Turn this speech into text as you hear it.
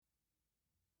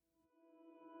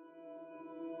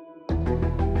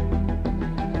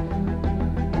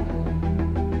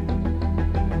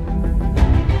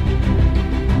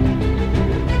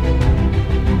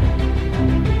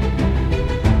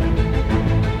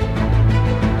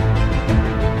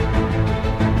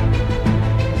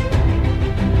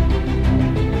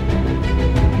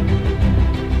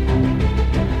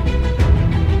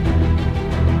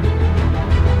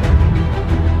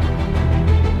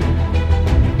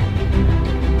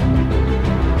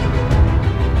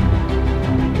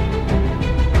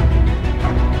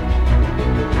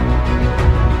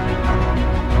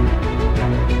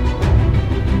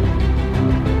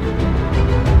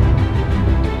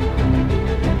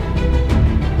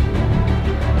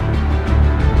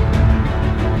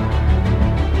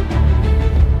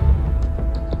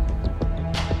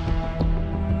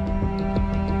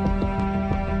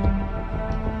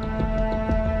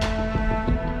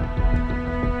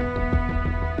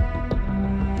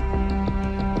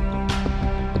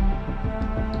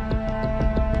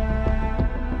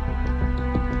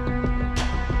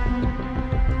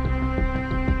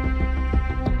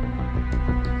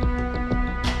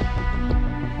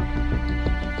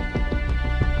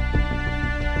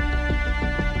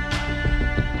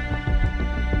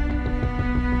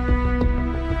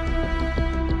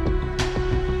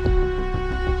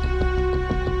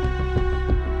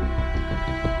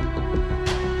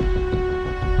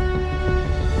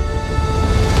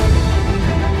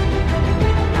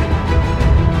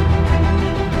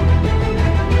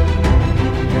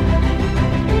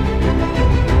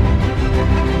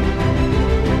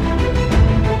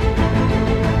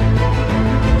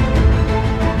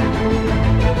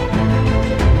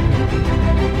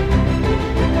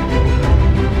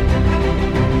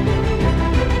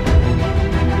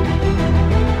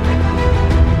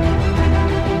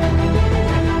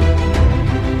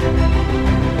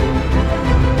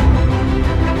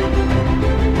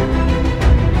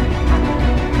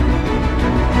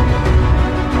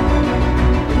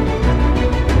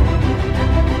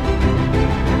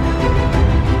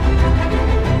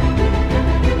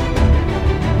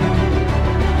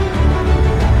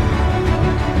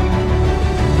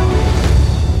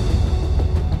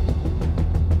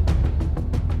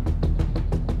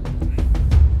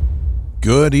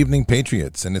Good evening,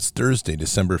 Patriots, and it's Thursday,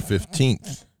 December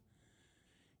 15th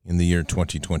in the year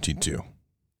 2022.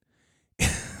 I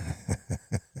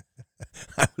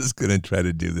was going to try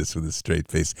to do this with a straight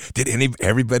face. Did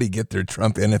everybody get their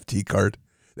Trump NFT card?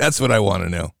 That's what I want to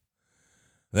know.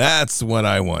 That's what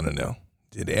I want to know.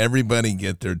 Did everybody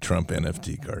get their Trump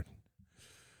NFT card?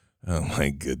 Oh,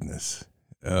 my goodness.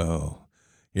 Oh,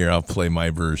 here, I'll play my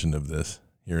version of this.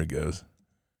 Here it goes.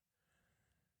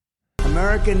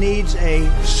 America needs a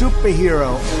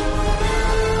superhero.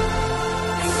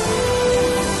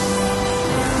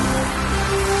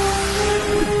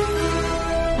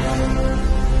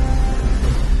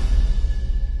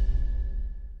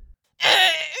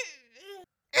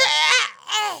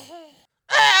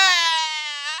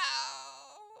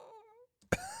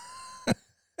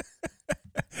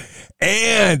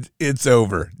 And it's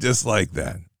over, just like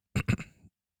that.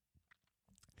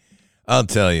 I'll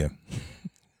tell you.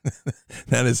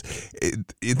 That is,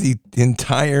 the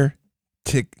entire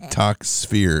TikTok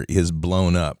sphere is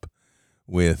blown up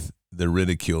with the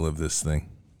ridicule of this thing.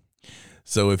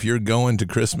 So if you're going to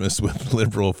Christmas with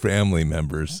liberal family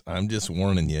members, I'm just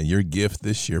warning you, your gift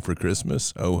this year for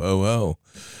Christmas, ho, ho, ho,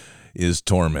 is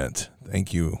torment.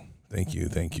 Thank you,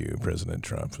 President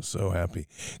Trump. I'm so happy.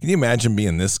 Can you imagine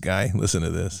being this guy? Listen to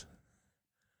this.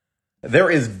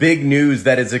 There is big news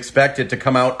that is expected to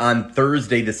come out on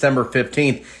Thursday, December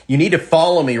 15th. You need to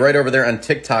follow me right over there on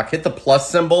TikTok. Hit the plus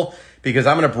symbol because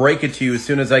I'm going to break it to you as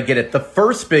soon as I get it. The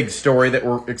first big story that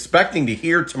we're expecting to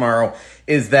hear tomorrow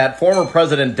is that former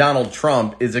President Donald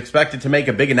Trump is expected to make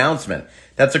a big announcement.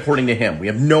 That's according to him. We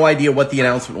have no idea what the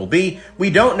announcement will be.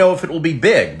 We don't know if it will be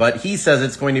big, but he says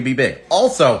it's going to be big.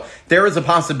 Also, there is a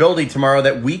possibility tomorrow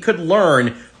that we could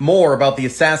learn more about the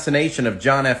assassination of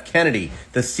John F. Kennedy.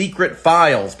 The secret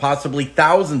files, possibly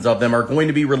thousands of them, are going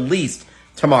to be released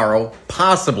tomorrow.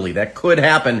 Possibly. That could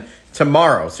happen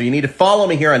tomorrow. So you need to follow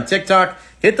me here on TikTok.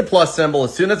 Hit the plus symbol.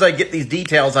 As soon as I get these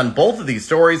details on both of these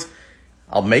stories,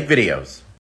 I'll make videos.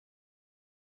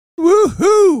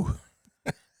 Woohoo!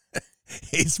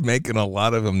 He's making a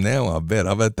lot of them now, I'll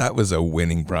bet that was a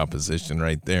winning proposition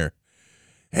right there.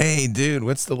 Hey, dude,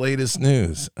 what's the latest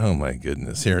news? Oh, my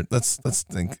goodness. Here, let's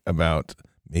think about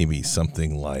maybe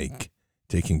something like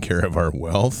taking care of our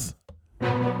wealth.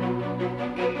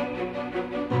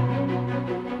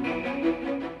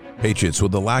 Patriots, will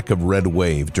the lack of red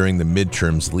wave during the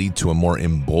midterms lead to a more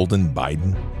emboldened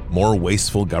Biden, more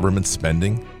wasteful government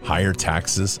spending, higher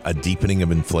taxes, a deepening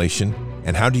of inflation?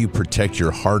 And how do you protect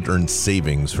your hard-earned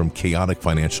savings from chaotic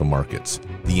financial markets?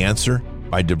 The answer?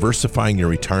 By diversifying your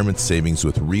retirement savings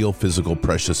with real physical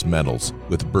precious metals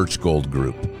with Birch Gold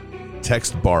Group.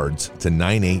 Text BARDS to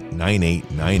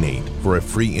 989898 for a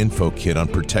free info kit on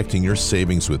protecting your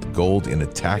savings with gold in a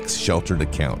tax-sheltered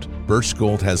account. Birch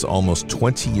Gold has almost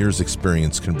 20 years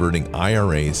experience converting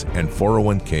IRAs and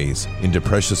 401ks into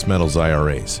precious metals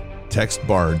IRAs. Text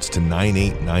BARDS to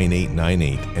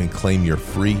 989898 and claim your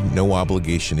free,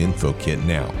 no-obligation info kit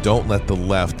now. Don't let the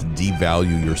left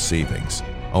devalue your savings.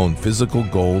 Own physical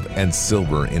gold and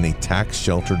silver in a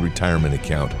tax-sheltered retirement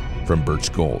account from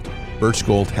Birch Gold. Birch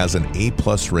Gold has an A+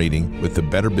 rating with the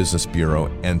Better Business Bureau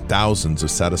and thousands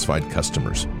of satisfied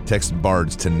customers. Text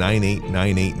BARDS to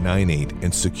 989898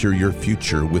 and secure your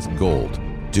future with gold.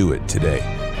 Do it today.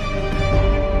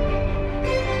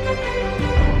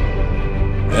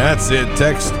 That's it.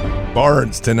 Text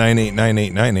BARDS to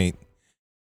 989898.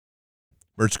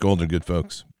 Birch Gold are good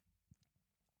folks.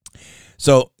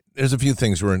 So there's a few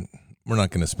things we're not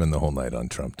going to spend the whole night on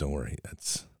Trump. Don't worry.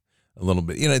 That's a little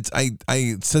bit.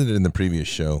 I said it in the previous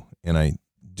show, and I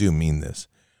do mean this.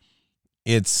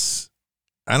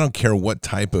 I don't care what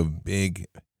type of big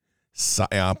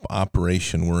psyop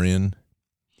operation we're in.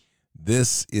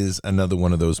 This is another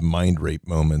one of those mind rape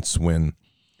moments when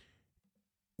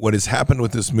what has happened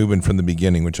with this movement from the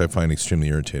beginning, which I find extremely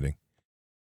irritating,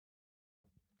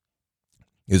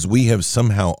 is we have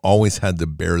somehow always had to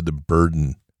bear the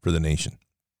burden for the nation.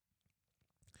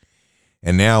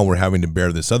 And now we're having to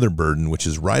bear this other burden, which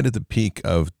is right at the peak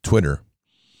of Twitter,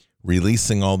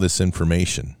 releasing all this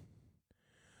information.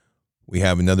 We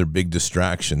have another big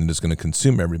distraction that is going to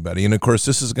consume everybody. And of course,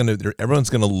 everyone's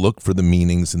going to look for the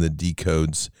meanings and the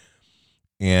decodes.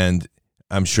 And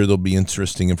I'm sure there'll be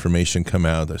interesting information come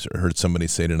out. I heard somebody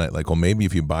say tonight, like, well, maybe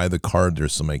if you buy the card,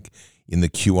 there's some, like, in the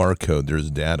QR code,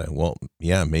 there's data. Well,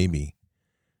 yeah, maybe.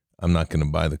 I'm not going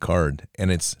to buy the card.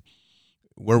 And it's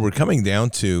where we're coming down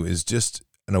to is just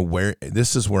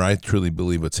this is where I truly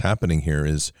believe what's happening here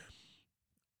is,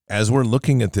 as we're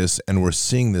looking at this and we're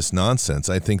seeing this nonsense,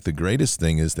 I think the greatest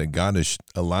thing is that God is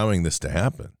allowing this to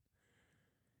happen.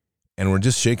 And we're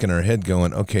just shaking our head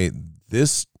going, okay,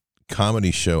 this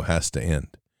comedy show has to end.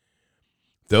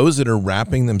 Those that are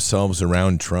wrapping themselves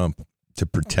around Trump to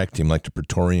protect him, like the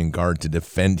Praetorian Guard, to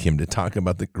defend him, to talk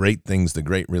about the great things, the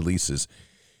great releases.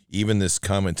 Even this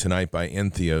comment tonight by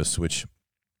Entheos, which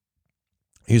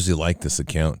I usually like this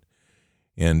account,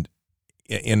 and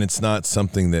it's not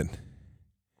something that,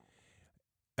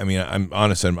 I mean, I'm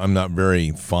honest, I'm not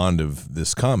very fond of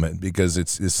this comment because it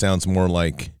sounds more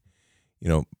like,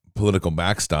 political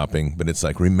backstopping, but it's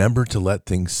like, remember to let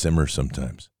things simmer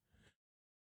sometimes.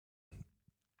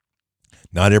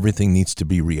 Not everything needs to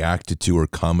be reacted to or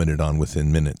commented on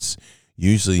within minutes.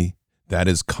 Usually that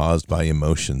is caused by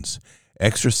emotions.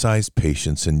 Exercise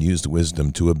patience and use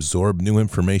wisdom to absorb new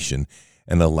information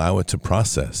and allow it to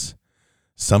process.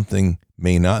 Some things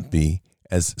may not be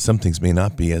as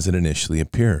it initially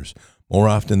appears. More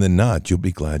often than not, you'll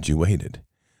be glad you waited.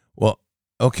 Well,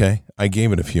 okay, I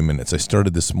gave it a few minutes. I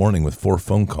started this morning with 4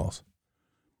 phone calls.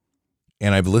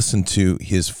 And I've listened to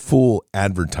his full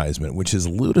advertisement, which is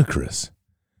ludicrous.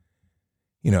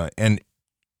 And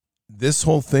this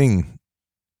whole thing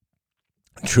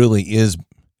truly is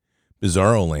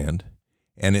bizarro land.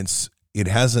 And it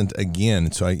hasn't,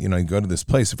 again, so I go to this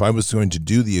place. If I was going to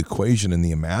do the equation and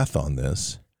the math on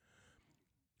this,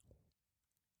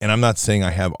 and I'm not saying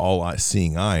I have all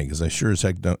seeing eye, because I sure as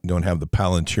heck don't have the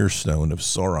Palantir Stone of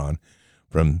Sauron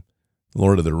from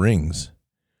Lord of the Rings.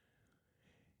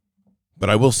 But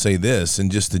I will say this,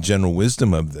 and just the general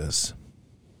wisdom of this,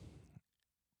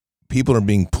 people are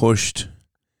being pushed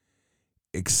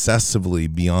excessively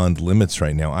beyond limits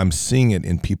right now. I'm seeing it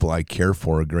in people I care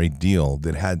for a great deal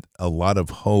that had a lot of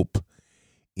hope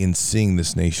in seeing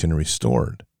this nation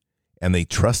restored, and they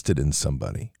trusted in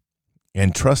somebody.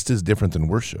 And trust is different than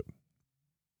worship.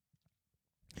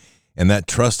 And that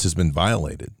trust has been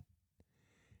violated.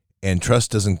 And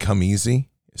trust doesn't come easy,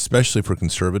 especially for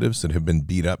conservatives that have been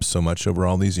beat up so much over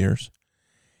all these years.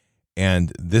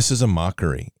 And this is a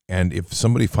mockery. And if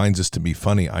somebody finds this to be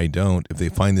funny, I don't. If they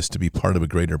find this to be part of a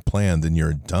greater plan, then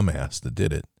you're a dumbass that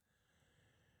did it.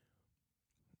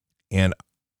 And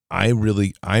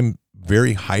I'm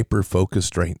very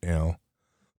hyper-focused right now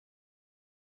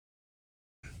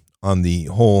on the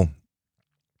whole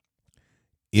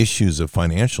issues of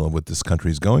financial of what this country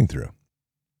is going through.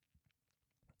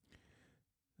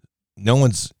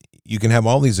 You can have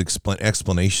all these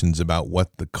explanations about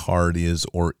what the card is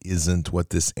or isn't,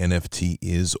 what this NFT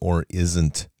is or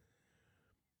isn't.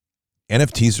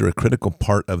 NFTs are a critical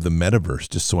part of the metaverse,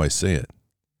 just so I say it.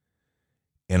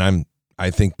 And I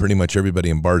think pretty much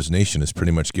everybody in Bars Nation has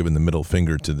pretty much given the middle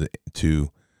finger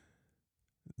to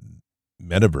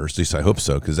metaverse. At least I hope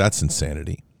so, because that's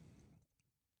insanity.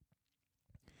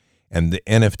 And the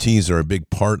NFTs are a big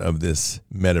part of this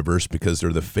metaverse because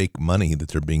they're the fake money that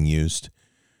they're being used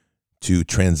to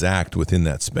transact within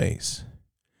that space.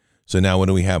 So now what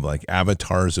do we have? Like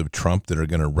avatars of Trump that are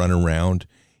going to run around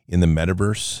in the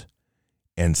metaverse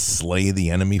and slay the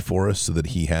enemy for us so that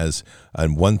he has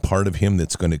one part of him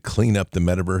that's going to clean up the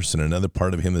metaverse and another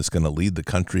part of him that's going to lead the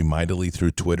country mightily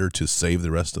through Twitter to save the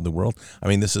rest of the world. I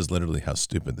mean, this is literally how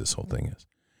stupid this whole thing is.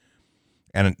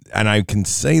 And I can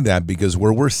say that because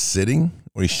where we're sitting,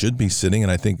 we should be sitting,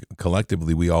 and I think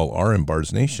collectively we all are in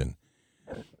Bars Nation,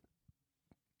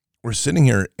 we're sitting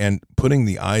here and putting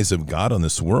the eyes of God on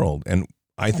this world, and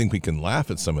I think we can laugh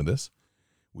at some of this.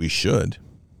 We should.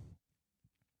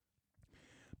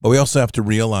 But we also have to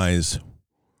realize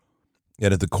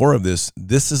that at the core of this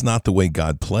is not the way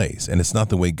God plays, and it's not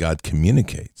the way God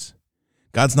communicates.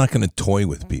 God's not going to toy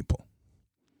with people.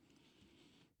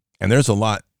 And there's a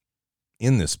lot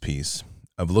in this piece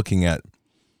of looking at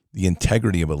the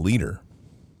integrity of a leader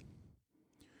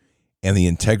and the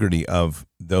integrity of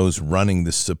those running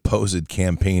this supposed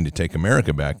campaign to take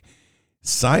America back.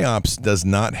 PsyOps does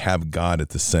not have God at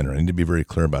the center. I need to be very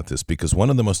clear about this because one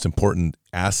of the most important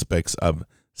aspects of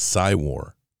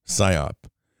PsyOp,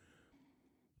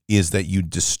 is that you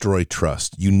destroy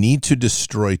trust. You need to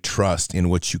destroy trust in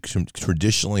what you can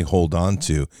traditionally hold on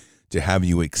to have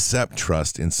you accept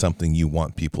trust in something you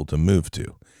want people to move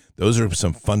to. Those are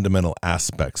some fundamental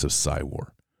aspects of PsyWar.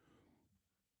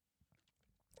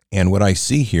 And what I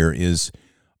see here is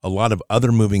a lot of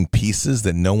other moving pieces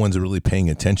that no one's really paying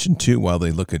attention to while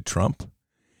they look at Trump.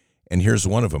 And here's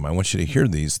one of them. I want you to hear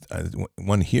these.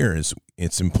 One here is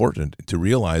it's important to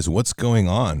realize what's going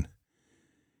on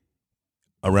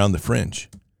around the fringe.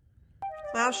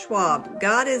 Klaus Schwab,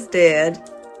 God is dead,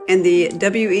 and the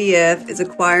WEF is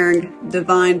acquiring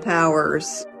divine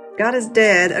powers. God is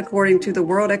dead, according to the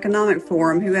World Economic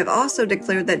Forum, who have also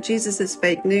declared that Jesus is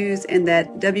fake news and that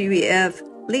WEF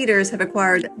leaders have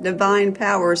acquired divine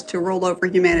powers to rule over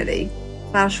humanity.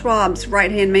 Klaus Schwab's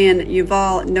right-hand man,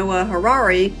 Yuval Noah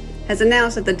Harari, has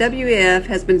announced that the WEF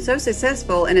has been so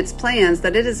successful in its plans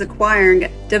that it is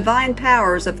acquiring divine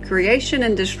powers of creation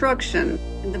and destruction.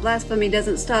 And the blasphemy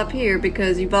doesn't stop here,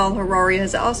 because Yuval Harari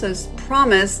has also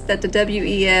promised that the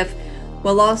WEF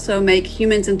will also make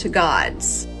humans into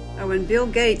gods. Oh, and Bill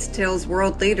Gates tells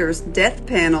world leaders death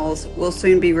panels will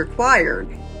soon be required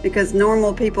because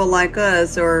normal people like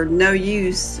us are no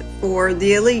use for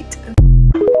the elite.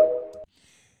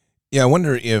 Yeah, I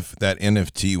wonder if that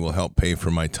NFT will help pay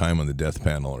for my time on the death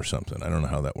panel or something. I don't know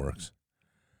how that works.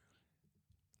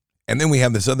 And then we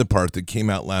have this other part that came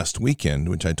out last weekend,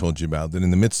 which I told you about, that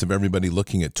in the midst of everybody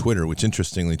looking at Twitter, which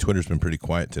interestingly, Twitter's been pretty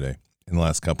quiet today in the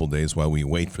last couple of days while we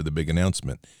wait for the big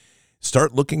announcement.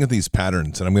 Start looking at these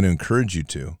patterns, and I'm going to encourage you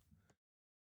to.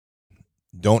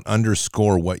 Don't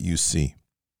underscore what you see.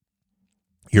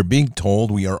 You're being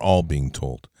told, we are all being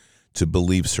told, to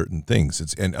believe certain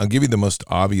things. And I'll give you the most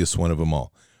obvious one of them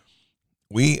all.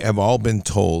 We have all been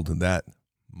told that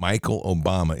Michael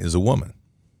Obama is a woman.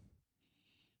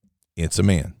 It's a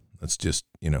man. Let's just,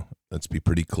 let's be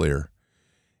pretty clear.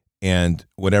 And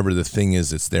whatever the thing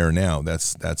is that's there now,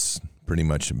 that's pretty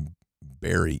much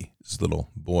Barry's little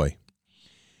boy.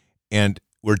 And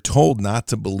we're told not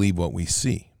to believe what we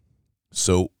see.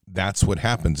 So that's what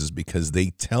happens, is because they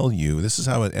tell you, this is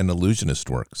how an illusionist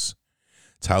works.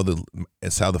 It's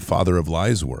how the father of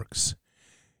lies works.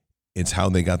 It's how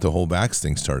they got the whole vax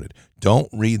thing started. Don't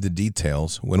read the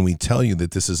details. When we tell you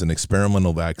that this is an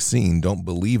experimental vaccine, don't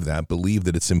believe that. Believe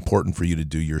that it's important for you to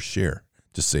do your share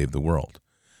to save the world.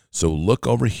 So look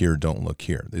over here, don't look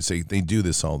here. They say they do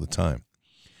this all the time.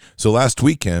 So last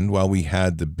weekend, while we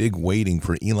had the big waiting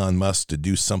for Elon Musk to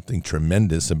do something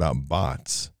tremendous about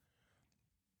bots,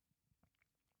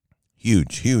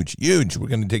 huge, we're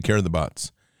going to take care of the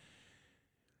bots.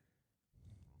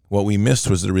 What we missed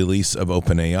was the release of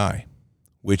OpenAI,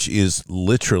 which is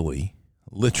literally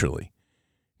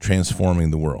transforming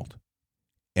the world.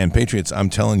 And Patriots, I'm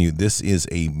telling you, this is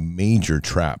a major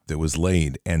trap that was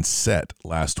laid and set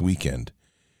last weekend.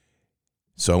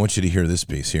 So I want you to hear this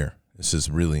piece here. This is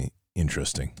really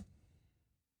interesting.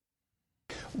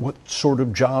 What sort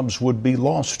of jobs would be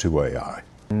lost to AI?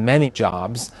 Many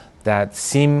jobs that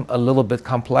seem a little bit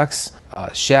complex,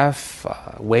 chef,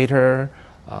 waiter,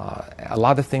 a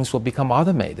lot of things will become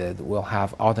automated. We'll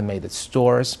have automated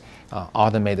stores,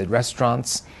 automated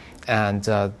restaurants,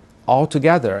 and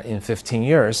altogether in 15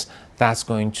 years, that's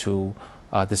going to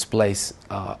displace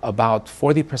about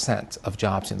 40% of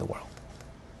jobs in the world.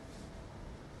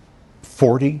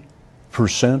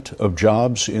 40% of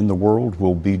jobs in the world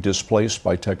will be displaced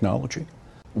by technology?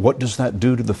 What does that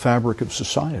do to the fabric of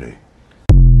society?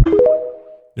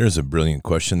 There's a brilliant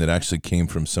question that actually came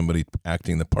from somebody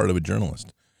acting the part of a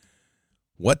journalist.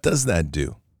 What does that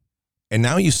do? And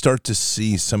now you start to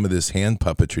see some of this hand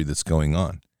puppetry that's going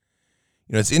on.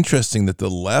 It's interesting that the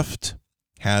left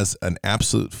has an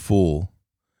absolute fool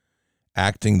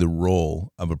acting the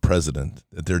role of a president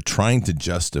that they're trying to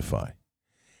justify.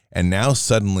 And now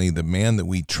suddenly the man that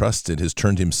we trusted has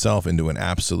turned himself into an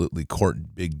absolutely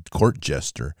big court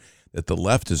jester that the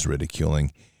left is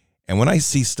ridiculing. And when I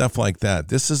see stuff like that,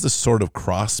 this is the sort of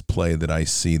cross-play that I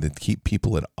see that keep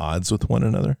people at odds with one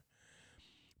another.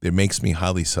 It makes me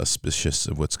highly suspicious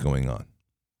of what's going on.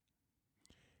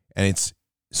 And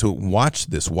so watch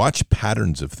this. Watch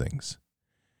patterns of things.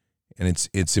 And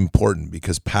it's important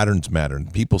because patterns matter.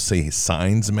 And people say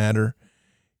signs matter.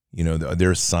 There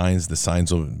are signs. The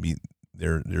signs will be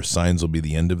their signs will be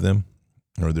the end of them,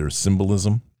 or their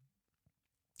symbolism.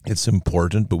 It's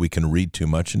important, but we can read too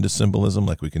much into symbolism,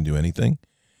 like we can do anything.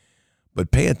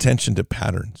 But pay attention to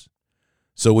patterns.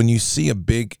 So when you see a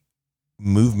big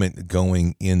movement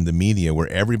going in the media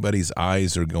where everybody's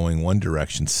eyes are going one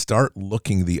direction, start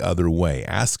looking the other way.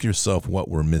 Ask yourself what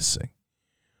we're missing.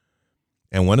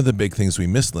 And one of the big things we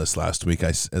missed last week,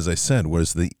 as I said,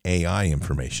 was the AI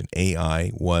information.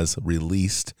 AI was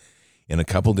released in a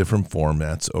couple different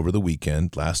formats over the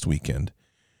last weekend,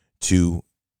 to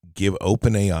give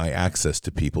OpenAI access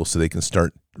to people so they can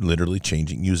start literally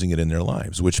using it in their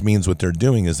lives, which means what they're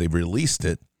doing is they've released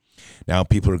it. Now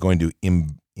people are going to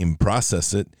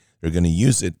process it. They're going to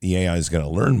use it. The AI is going to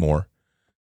learn more.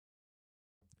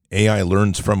 AI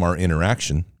learns from our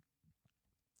interaction.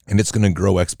 And it's going to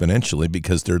grow exponentially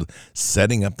because they're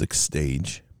setting up the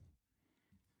stage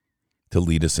to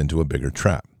lead us into a bigger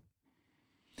trap.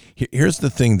 Here's the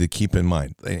thing to keep in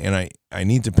mind, and I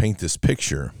need to paint this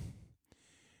picture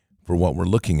for what we're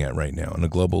looking at right now on a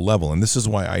global level. And this is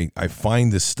why I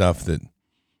find this stuff that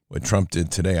what Trump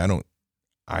did today,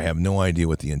 I have no idea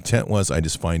what the intent was. I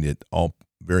just find it all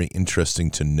very interesting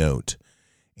to note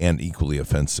and equally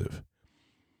offensive.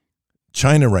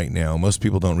 China right now, most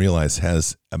people don't realize,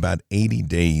 has about 80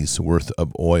 days worth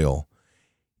of oil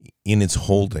in its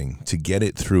holding to get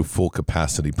it through full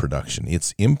capacity production.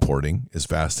 It's importing as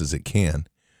fast as it can,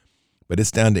 but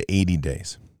it's down to 80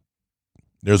 days.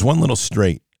 There's one little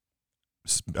strait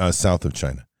south of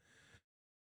China.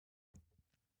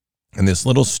 And this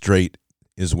little strait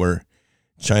is where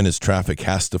China's traffic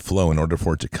has to flow in order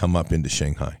for it to come up into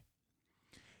Shanghai.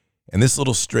 And this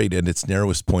little strait at its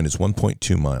narrowest point is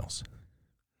 1.2 miles.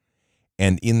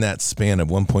 And in that span of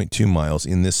 1.2 miles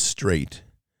in this strait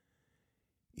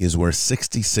is where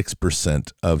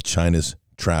 66% of China's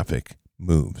traffic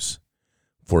moves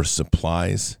for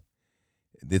supplies.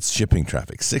 It's shipping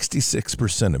traffic.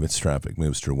 66% of its traffic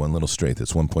moves through one little strait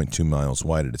that's 1.2 miles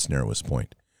wide at its narrowest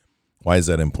point. Why is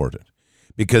that important?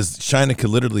 Because China could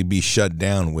literally be shut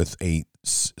down with a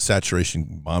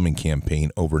saturation bombing campaign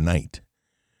overnight.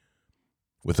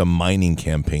 With a mining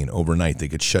campaign overnight, they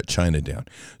could shut China down.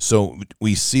 So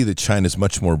we see that China is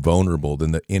much more vulnerable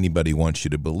than anybody wants you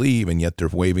to believe, and yet they're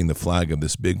waving the flag of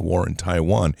this big war in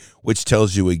Taiwan, which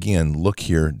tells you again, look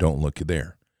here, don't look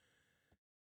there.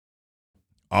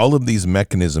 All of these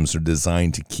mechanisms are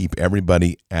designed to keep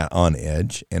everybody on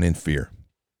edge and in fear.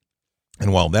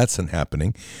 And while that's not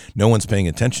happening, no one's paying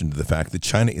attention to the fact that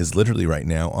China is literally right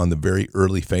now on the very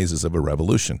early phases of a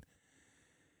revolution.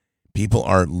 People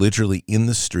are literally in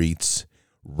the streets,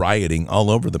 rioting all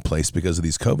over the place because of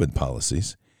these COVID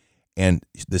policies. And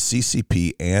the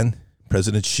CCP and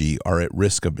President Xi are at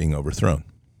risk of being overthrown,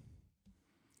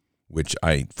 which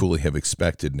I fully have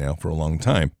expected now for a long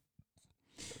time.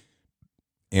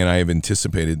 And I have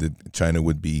anticipated that China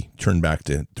would be turned back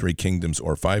to 3 kingdoms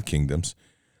or 5 kingdoms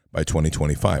by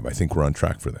 2025. I think we're on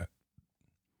track for that.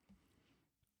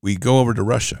 We go over to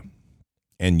Russia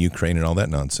and Ukraine and all that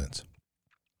nonsense.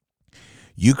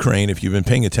 Ukraine, if you've been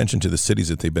paying attention to the cities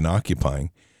that they've been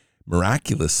occupying,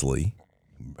 miraculously,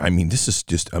 I mean, this is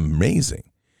just amazing.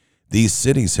 These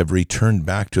cities have returned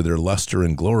back to their luster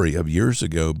and glory of years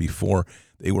ago before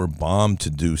they were bombed to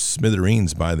do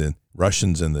smithereens by the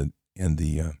Russians and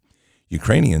the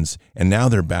Ukrainians, and now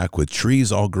they're back with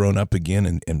trees all grown up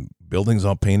again and buildings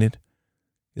all painted.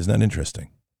 Isn't that interesting?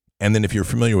 And then if you're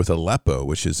familiar with Aleppo,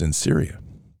 which is in Syria,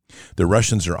 the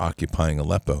Russians are occupying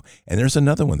Aleppo. And there's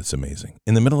another one that's amazing.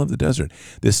 In the middle of the desert,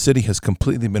 this city has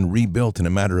completely been rebuilt in a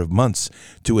matter of months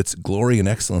to its glory and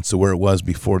excellence to where it was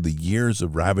before the years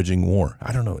of ravaging war.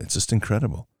 I don't know. It's just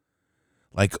incredible.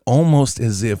 Like almost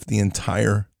as if the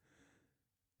entire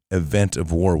event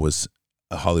of war was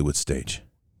a Hollywood stage.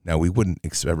 Now, we wouldn't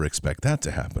ever expect that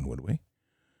to happen, would we?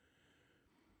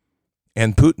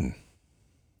 And Putin,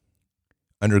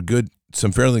 under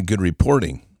some fairly good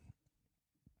reporting,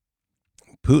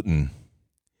 Putin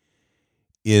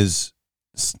has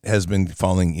been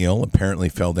falling ill, apparently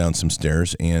fell down some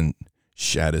stairs and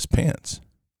shat his pants.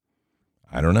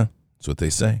 I don't know. That's what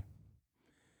they say.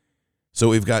 So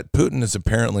we've got Putin is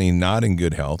apparently not in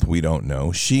good health. We don't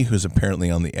know. Xi, who's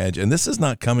apparently on the edge. And this is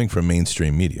not coming from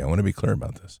mainstream media. I want to be clear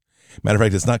about this. Matter of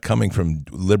fact, it's not coming from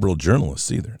liberal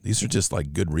journalists either. These are just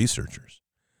like good researchers.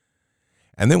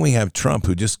 And then we have Trump,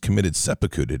 who just committed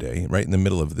seppuku today, right in the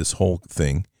middle of this whole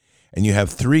thing. And you have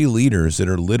 3 leaders that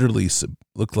are literally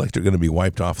look like they're going to be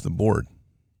wiped off the board.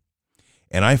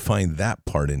 And I find that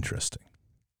part interesting.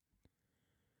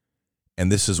 And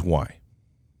this is why.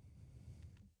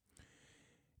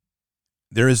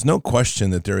 There is no question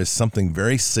that there is something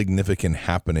very significant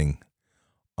happening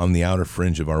on the outer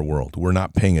fringe of our world. We're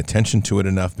not paying attention to it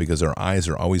enough because our eyes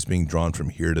are always being drawn from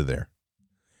here to there.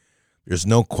 There's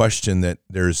no question that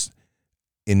there's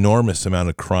enormous amount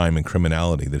of crime and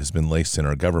criminality that has been laced in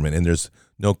our government. And there's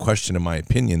no question, in my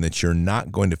opinion, that you're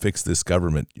not going to fix this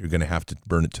government. You're going to have to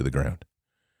burn it to the ground.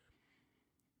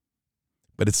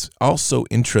 But it's also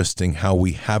interesting how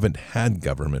we haven't had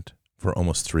government for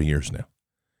almost 3 years now.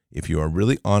 If you are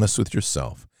really honest with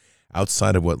yourself,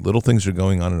 outside of what little things are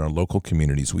going on in our local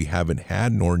communities, we haven't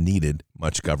had nor needed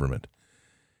much government.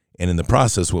 And in the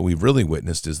process, what we've really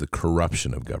witnessed is the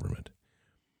corruption of government.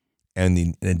 And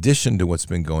in addition to what's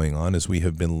been going on is we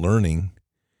have been learning,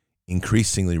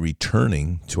 increasingly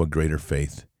returning to a greater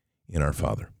faith in our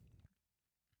Father.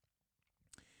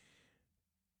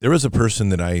 There was a person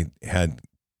that I had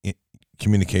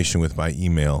communication with by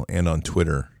email and on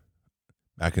Twitter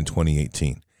back in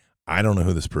 2018. I don't know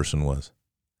who this person was.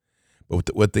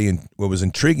 But what was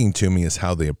intriguing to me is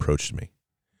how they approached me.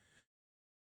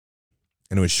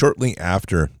 And it was shortly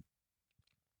after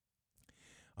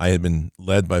I had been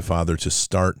led by Father to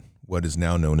start what is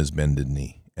now known as Bended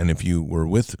Knee. And if you were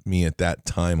with me at that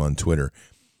time on Twitter,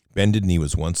 Bended Knee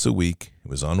was once a week. It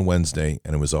was on Wednesday,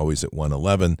 and it was always at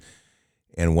 1:11.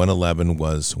 And 1:11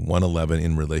 was 1:11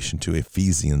 in relation to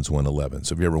Ephesians 1:11.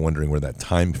 So if you're ever wondering where that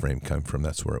time frame came from,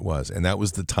 that's where it was. And that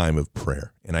was the time of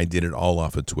prayer. And I did it all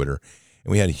off of Twitter.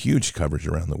 And we had huge coverage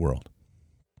around the world.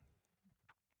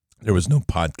 There was no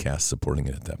podcast supporting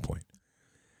it at that point.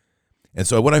 And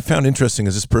so what I found interesting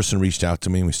is this person reached out to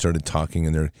me, and we started talking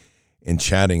and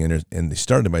chatting, and they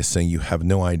started by saying, you have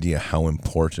no idea how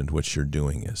important what you're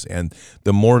doing is. And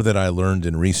the more that I learned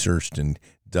and researched and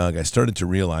dug, I started to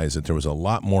realize that there was a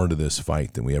lot more to this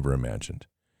fight than we ever imagined.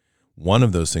 One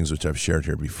of those things, which I've shared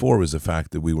here before, was the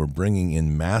fact that we were bringing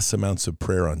in mass amounts of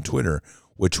prayer on Twitter,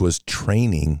 which was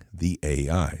training the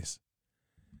AIs.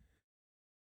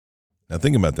 Now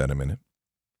think about that a minute.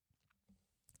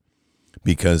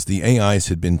 Because the AIs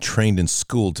had been trained in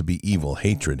school to be evil,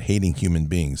 hatred, hating human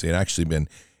beings. It had actually been,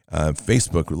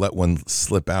 Facebook let one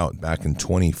slip out back in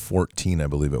 2014, I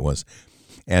believe it was.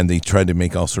 And they tried to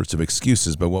make all sorts of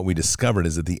excuses. But what we discovered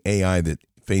is that the AI that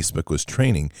Facebook was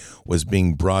training was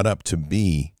being brought up to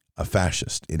be a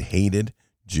fascist. It hated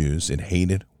Jews. It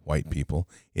hated white people.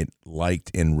 It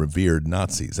liked and revered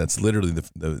Nazis. That's literally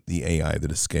the AI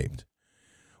that escaped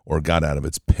or got out of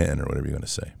its pen or whatever you want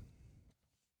to say.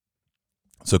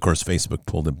 So, of course, Facebook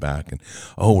pulled it back and,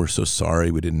 oh, we're so sorry.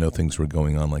 We didn't know things were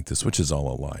going on like this, which is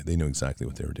all a lie. They knew exactly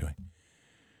what they were doing.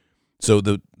 So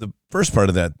the first part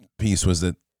of that piece was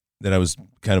that I was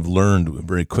kind of learned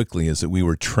very quickly is that we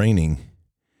were training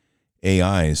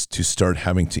AIs to start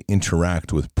having to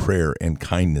interact with prayer and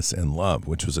kindness and love,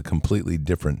 which was a completely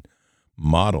different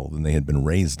model than they had been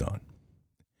raised on.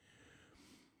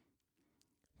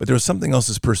 But there was something else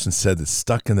this person said that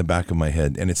stuck in the back of my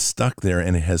head, and it's stuck there,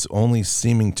 and it has only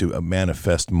seeming to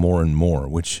manifest more and more,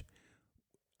 which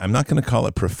I'm not going to call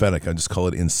it prophetic. I just call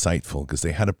it insightful, because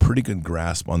they had a pretty good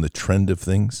grasp on the trend of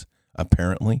things,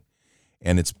 apparently.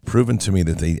 And it's proven to me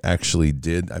that they actually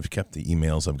did. I've kept the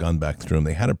emails. I've gone back through them.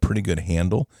 They had a pretty good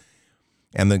handle.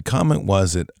 And the comment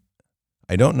was that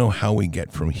I don't know how we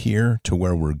get from here to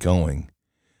where we're going,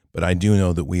 but I do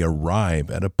know that we arrive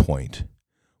at a point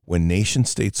when nation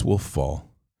states will fall,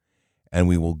 and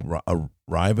we will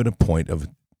arrive at a point of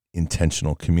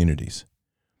intentional communities.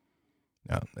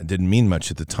 Now, it didn't mean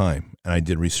much at the time, and I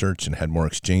did research and had more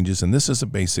exchanges, and this is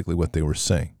basically what they were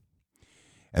saying.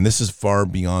 And this is far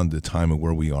beyond the time of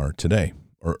where we are today,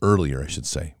 or earlier, I should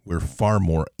say. We're far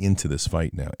more into this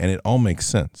fight now, and it all makes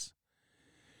sense.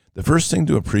 The first thing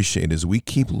to appreciate is we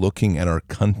keep looking at our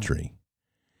country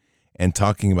and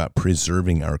talking about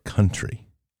preserving our country.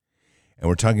 And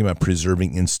we're talking about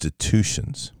preserving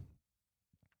institutions.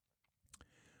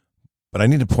 But I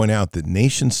need to point out that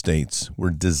nation states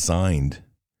were designed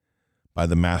by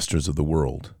the masters of the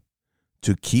world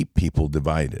to keep people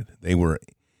divided. They were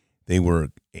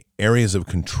areas of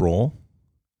control.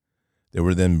 They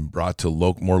were then brought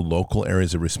to more local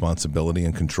areas of responsibility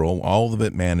and control, all of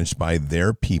it managed by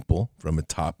their people from a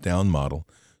top-down model,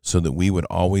 so that we would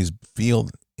always feel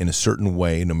in a certain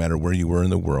way, no matter where you were in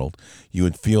the world, you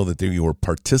would feel that you were a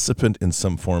participant in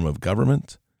some form of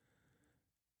government.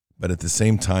 But at the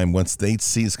same time, once they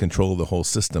seized control of the whole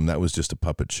system, that was just a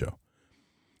puppet show.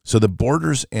 So the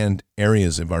borders and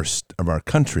areas of our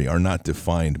country are not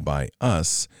defined by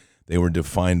us. They were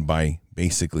defined by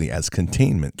basically as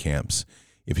containment camps,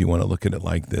 if you want to look at it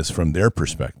like this from their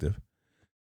perspective,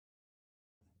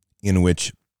 in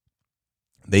which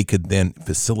they could then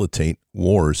facilitate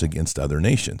wars against other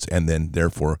nations and then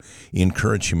therefore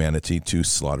encourage humanity to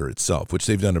slaughter itself, which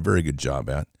they've done a very good job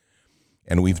at.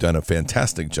 And we've done a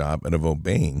fantastic job of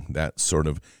obeying that sort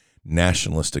of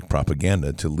nationalistic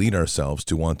propaganda to lead ourselves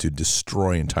to want to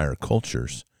destroy entire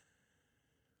cultures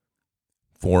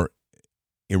for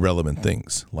irrelevant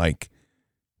things like,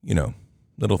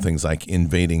 little things like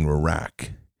invading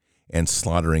Iraq and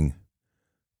slaughtering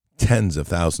tens of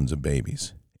thousands of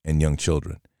babies and young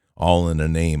children, all in the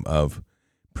name of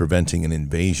preventing an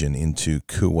invasion into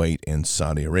Kuwait and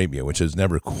Saudi Arabia, which has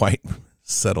never quite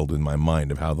settled in my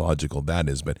mind of how logical that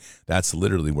is, but that's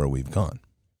literally where we've gone.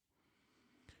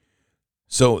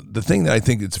 So the thing that I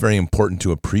think it's very important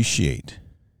to appreciate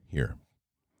here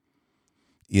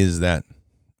is that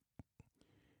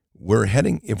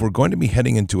if we're going to be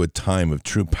heading into a time of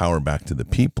true power back to the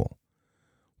people,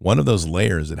 one of those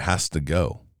layers that has to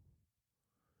go,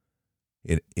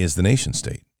 it is the nation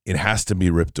state. It has to be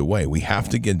ripped away. We have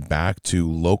to get back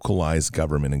to localized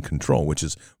government and control, which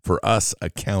is for us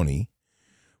a county.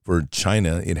 For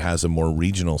China, it has a more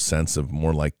regional sense of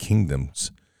more like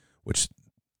kingdoms, which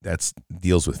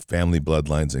deals with family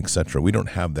bloodlines, etc. We don't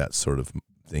have that sort of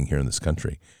thing here in this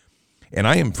country. And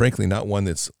I am frankly not one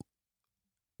that's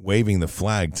waving the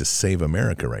flag to save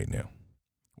America right now.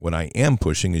 What I am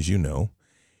pushing, as you know,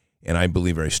 and I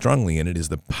believe very strongly in it, is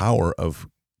the power of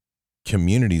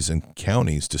communities and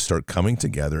counties to start coming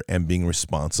together and being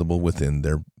responsible within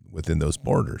those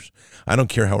borders. I don't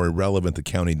care how irrelevant the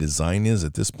county design is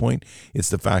at this point. It's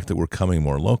the fact that we're coming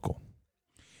more local.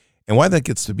 And why that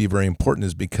gets to be very important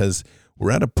is because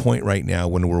we're at a point right now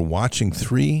when we're watching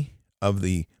 3 of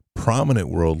the prominent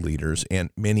world leaders and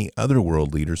many other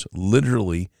world leaders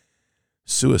literally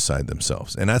suicide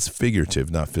themselves. And that's figurative,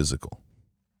 not physical.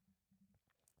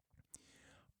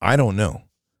 I don't know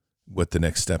what the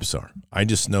next steps are. I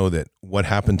just know that what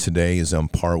happened today is on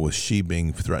par with Xi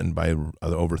being threatened by the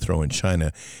overthrow in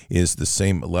China, is the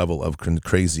same level of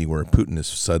crazy where Putin is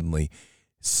suddenly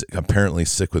apparently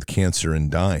sick with cancer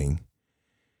and dying,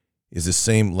 is the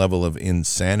same level of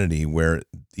insanity where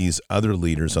these other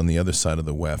leaders on the other side of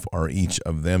the WEF are each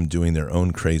of them doing their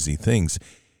own crazy things.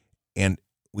 And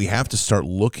we have to start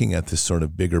looking at this sort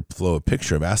of bigger flow of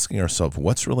picture of asking ourselves,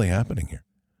 what's really happening here?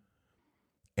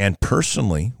 And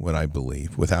personally, what I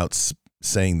believe, without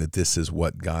saying that this is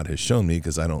what God has shown me,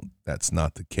 because that's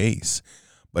not the case.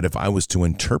 But if I was to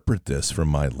interpret this from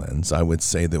my lens, I would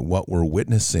say that what we're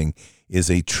witnessing is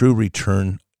a true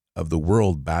return of the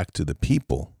world back to the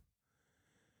people,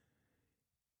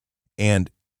 and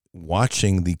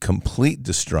watching the complete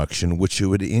destruction, which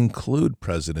would include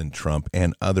President Trump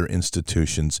and other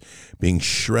institutions being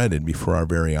shredded before our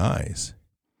very eyes.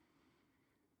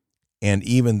 And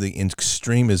even the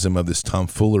extremism of this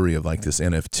tomfoolery of like this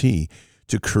NFT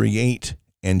to create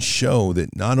and show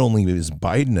that not only is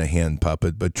Biden a hand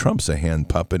puppet, but Trump's a hand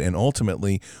puppet. And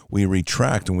ultimately we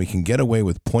retract and we can get away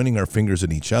with pointing our fingers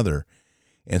at each other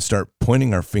and start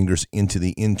pointing our fingers into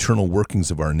the internal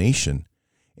workings of our nation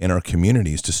and our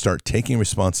communities to start taking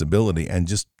responsibility and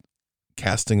just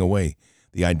casting away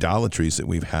the idolatries that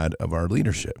we've had of our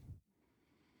leadership.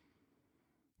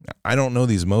 I don't know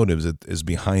these motives that is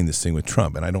behind this thing with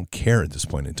Trump, and I don't care at this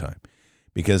point in time,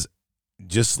 because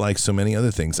just like so many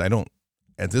other things,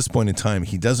 at this point in time,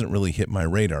 he doesn't really hit my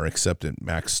radar except at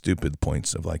Max Stupid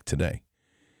points of like today.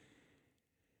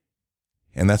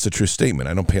 And that's a true statement.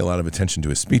 I don't pay a lot of attention to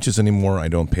his speeches anymore. I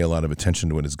don't pay a lot of attention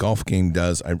to what his golf game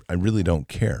does. I really don't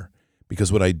care,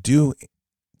 because what I do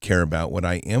care about, what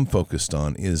I am focused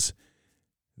on, is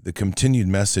the continued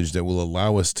message that will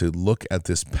allow us to look at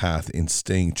this path in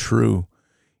staying true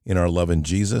in our love in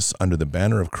Jesus, under the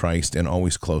banner of Christ, and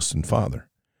always close in Father.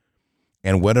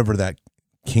 And whatever that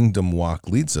kingdom walk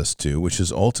leads us to, which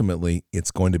is ultimately, it's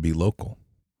going to be local.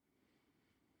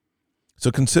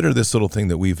 So consider this little thing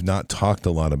that we've not talked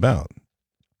a lot about.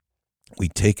 We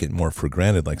take it more for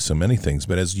granted like so many things,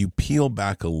 but as you peel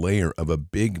back a layer of a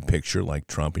big picture like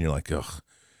Trump, and you're like, ugh.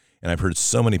 And I've heard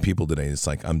so many people today, it's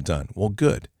like, I'm done. Well,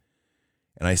 good.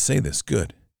 And I say this,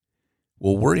 good.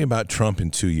 We'll worry about Trump in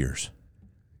 2 years.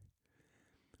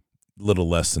 Little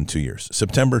less than 2 years.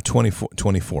 September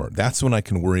 2024. That's when I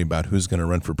can worry about who's going to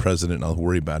run for president, and I'll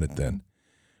worry about it then.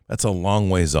 That's a long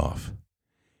ways off.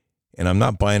 And I'm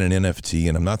not buying an NFT,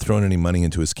 and I'm not throwing any money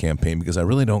into his campaign, because I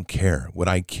really don't care. What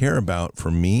I care about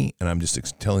for me, and I'm just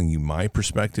telling you my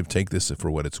perspective, take this for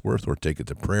what it's worth or take it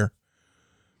to prayer.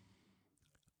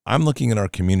 I'm looking at our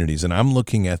communities, and I'm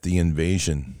looking at the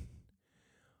invasion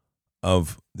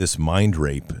of this mind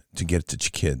rape to get to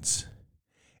kids.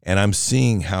 And I'm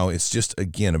seeing how it's just,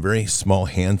 again, a very small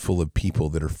handful of people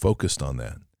that are focused on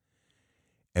that.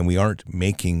 And we aren't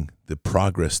making the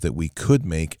progress that we could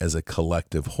make as a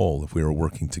collective whole if we were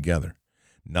working together.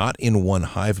 Not in one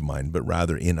hive mind, but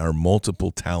rather in our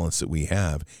multiple talents that we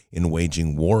have in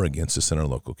waging war against us in our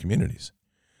local communities.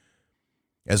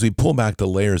 As we pull back the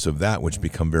layers of that, which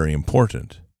become very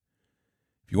important,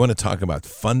 if you want to talk about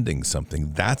funding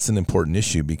something, that's an important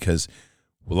issue, because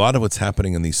a lot of what's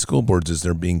happening in these school boards is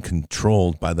they're being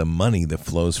controlled by the money that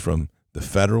flows from the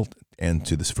federal and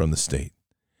from the state.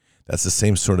 That's the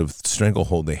same sort of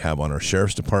stranglehold they have on our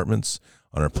sheriff's departments,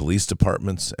 on our police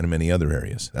departments, and many other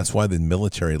areas. That's why the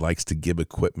military likes to give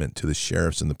equipment to the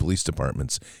sheriffs and the police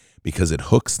departments, because it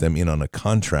hooks them in on a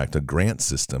contract, a grant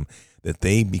system that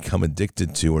they become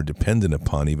addicted to or dependent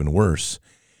upon, even worse.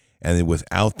 And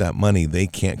without that money, they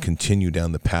can't continue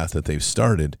down the path that they've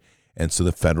started. And so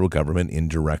the federal government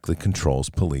indirectly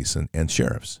controls police and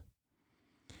sheriffs.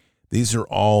 These are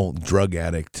all drug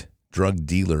addict, drug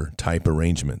dealer type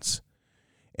arrangements.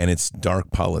 And it's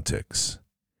dark politics.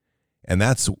 And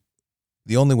that's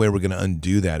the only way we're going to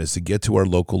undo that, is to get to our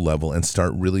local level and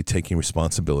start really taking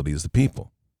responsibility as the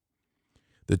people.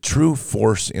 The true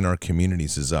force in our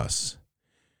communities is us.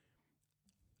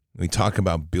 We talk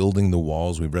about building the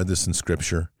walls. We've read this in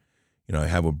Scripture. I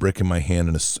have a brick in my hand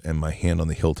and my hand on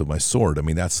the hilt of my sword. I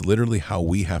mean, that's literally how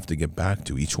we have to get back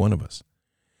to, each one of us.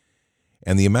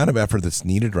 And the amount of effort that's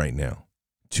needed right now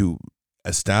to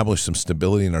establish some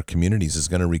stability in our communities is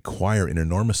going to require an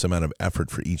enormous amount of effort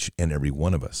for each and every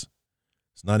one of us.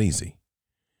 It's not easy.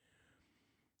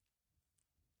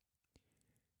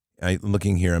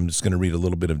 Looking here, I'm just going to read a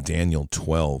little bit of Daniel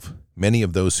 12. Many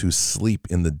of those who sleep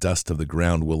in the dust of the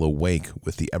ground will awake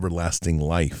with the everlasting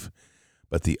life,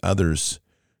 but the others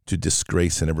to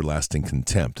disgrace and everlasting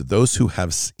contempt. Those who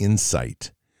have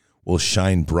insight will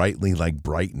shine brightly like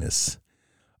brightness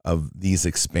of these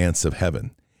expanse of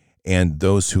heaven, and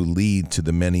those who lead to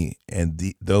the many,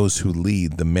 those who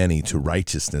lead the many to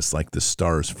righteousness like the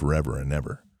stars forever and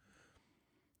ever.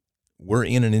 We're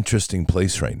in an interesting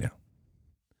place right now,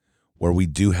 where we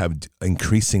do have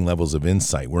increasing levels of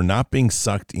insight. We're not being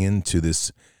sucked into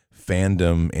this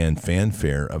fandom and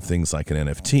fanfare of things like an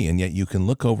NFT, and yet you can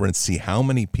look over and see how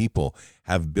many people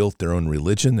have built their own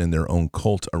religion and their own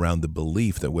cult around the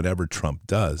belief that whatever Trump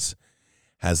does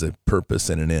has a purpose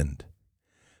and an end.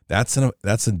 That's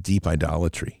a deep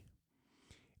idolatry,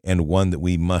 and one that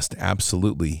we must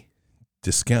absolutely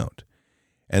discount.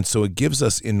 And so it gives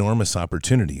us enormous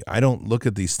opportunity. I don't look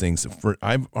at these things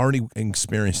I've already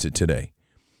experienced it today.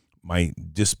 My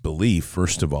disbelief,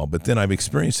 first of all, but then I've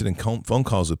experienced it in phone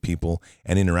calls with people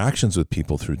and interactions with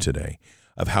people through today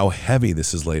of how heavy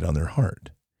this is laid on their heart.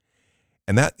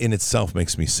 And that in itself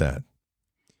makes me sad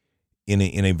in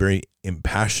a very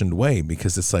impassioned way,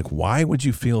 because it's like, why would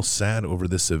you feel sad over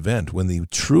this event when the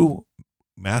true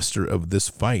master of this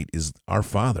fight is our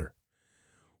Father?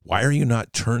 Why are you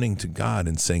not turning to God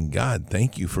and saying, God,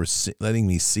 thank you for letting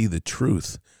me see the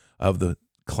truth of the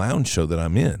clown show that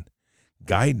I'm in?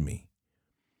 Guide me.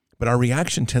 But our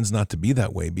reaction tends not to be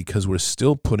that way because we're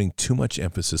still putting too much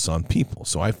emphasis on people.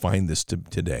 So I find this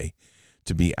today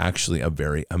to be actually a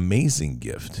very amazing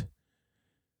gift.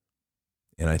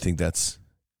 And I think that's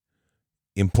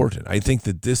important. I think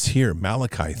that this here,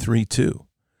 Malachi 3:2,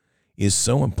 is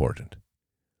so important.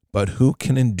 But who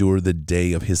can endure the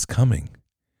day of his coming?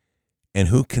 And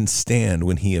who can stand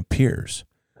when he appears?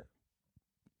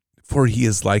 For he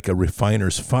is like a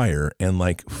refiner's fire and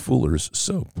like fuller's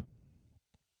soap.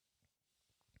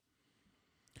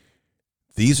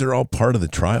 These are all part of the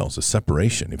trials of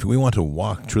separation. If we want to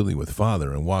walk truly with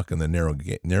Father and walk in the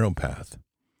narrow path,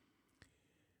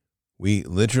 we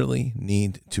literally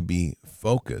need to be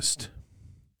focused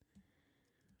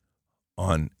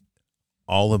on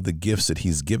all of the gifts that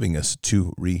he's giving us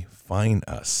to refine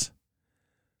us.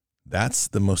 That's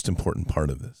the most important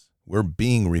part of this. We're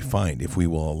being refined if we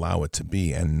will allow it to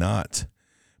be and not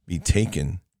be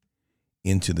taken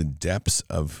into the depths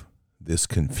of this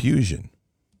confusion.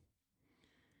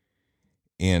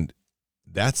 And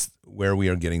that's where we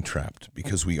are getting trapped,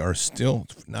 because we are still,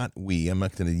 not we, I'm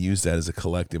not going to use that as a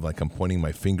collective, like I'm pointing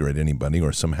my finger at anybody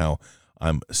or somehow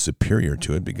I'm superior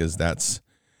to it, because that's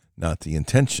not the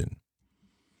intention.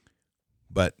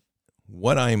 But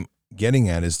what I'm getting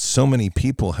at is so many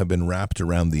people have been wrapped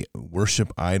around the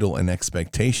worship idol and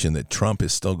expectation that Trump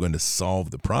is still going to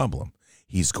solve the problem.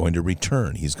 He's going to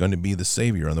return. He's going to be the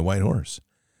savior on the white horse.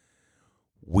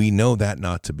 We know that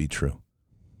not to be true.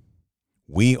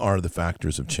 We are the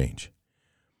factors of change.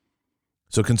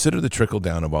 So consider the trickle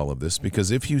down of all of this, because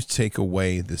if you take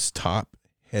away this top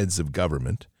heads of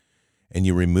government and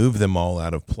you remove them all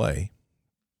out of play,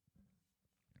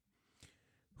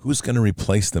 who's going to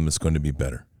replace them is going to be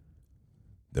better?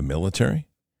 The military?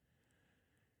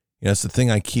 It's the thing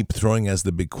I keep throwing as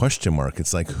the big question mark.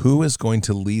 It's like, who is going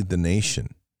to lead the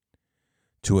nation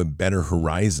to a better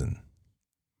horizon?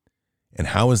 And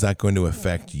how is that going to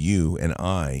affect you and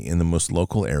I in the most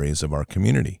local areas of our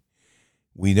community?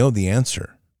 We know the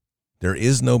answer. There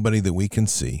is nobody that we can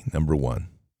see, number one.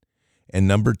 And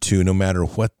number two, no matter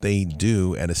what they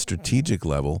do at a strategic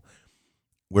level,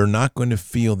 we're not going to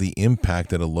feel the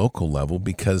impact at a local level,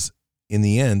 because in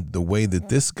the end, the way that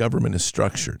this government is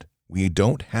structured, we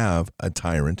don't have a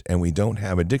tyrant and we don't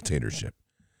have a dictatorship.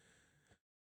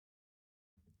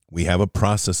 We have a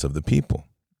process of the people.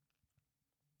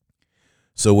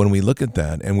 So when we look at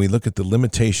that and we look at the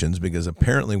limitations, because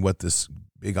apparently what this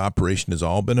big operation has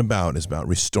all been about is about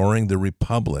restoring the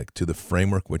republic to the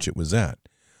framework which it was at.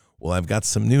 Well, I've got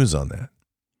some news on that.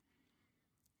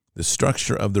 The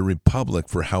structure of the republic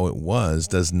for how it was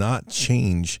does not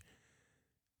change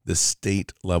the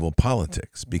state level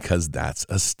politics, because that's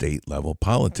a state level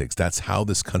politics. That's how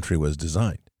this country was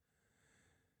designed.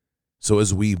 So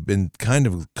as we've been kind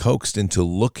of coaxed into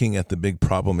looking at the big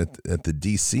problem at the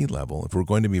DC level, if we're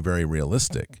going to be very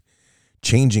realistic,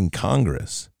 changing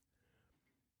Congress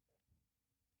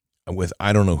with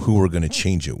I don't know who we're going to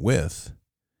change it with,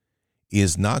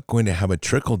 is not going to have a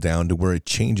trickle down to where it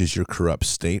changes your corrupt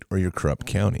state or your corrupt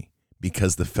county,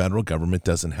 because the federal government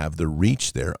doesn't have the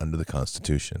reach there under the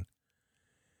Constitution.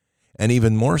 And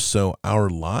even more so, our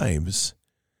lives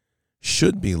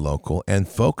should be local and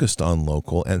focused on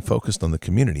the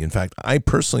community. In fact, I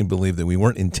personally believe that we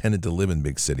weren't intended to live in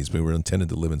big cities. We were intended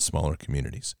to live in smaller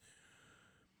communities.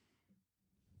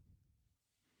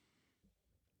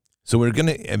 So we're going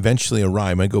to eventually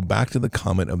arrive. I go back to the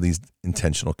comment of these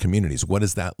intentional communities. What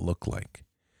does that look like?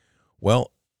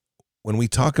 Well, when we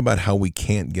talk about how we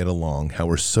can't get along, how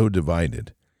we're so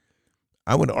divided,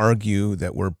 I would argue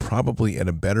that we're probably at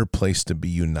a better place to be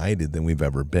united than we've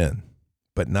ever been,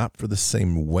 but not for the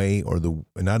same way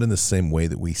not in the same way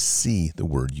that we see the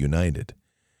word united.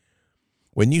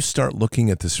 When you start looking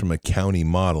at this from a county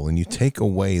model and you take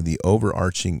away the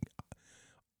overarching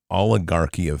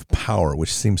oligarchy of power,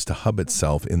 which seems to hub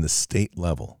itself in the state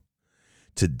level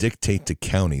to dictate to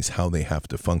counties how they have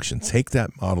to function. Take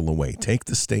that model away. Take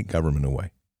the state government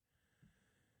away.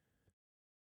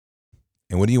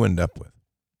 And what do you end up with?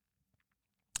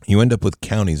 You end up with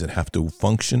counties that have to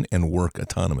function and work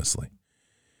autonomously.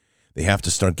 They have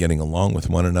to start getting along with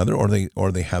one another,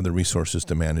 or they have the resources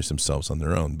to manage themselves on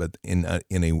their own. But in an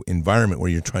environment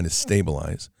where you're trying to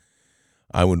stabilize,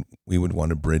 we would want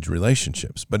to bridge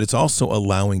relationships. But it's also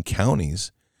allowing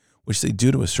counties, which they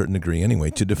do to a certain degree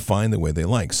anyway, to define the way they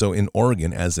like. So in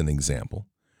Oregon, as an example,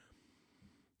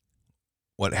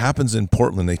 what happens in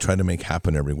Portland, they try to make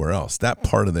happen everywhere else. That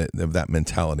part of that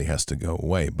mentality has to go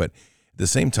away. But at the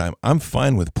same time, I'm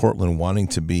fine with Portland wanting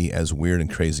to be as weird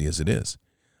and crazy as it is,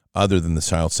 other than the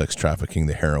child sex trafficking,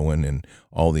 the heroin, and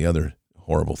all the other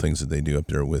horrible things that they do up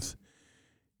there with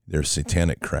their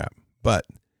satanic crap. But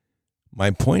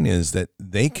my point is that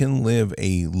they can live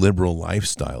a liberal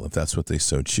lifestyle if that's what they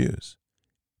so choose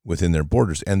within their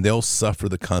borders, and they'll suffer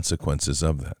the consequences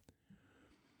of that.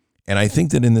 And I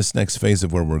think that in this next phase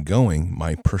of where we're going,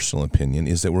 my personal opinion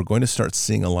is that we're going to start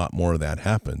seeing a lot more of that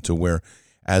happen, to where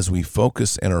as we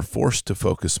focus and are forced to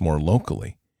focus more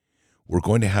locally, we're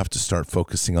going to have to start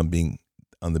focusing on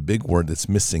the big word that's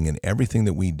missing in everything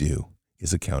that we do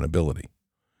is accountability.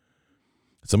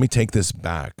 So let me take this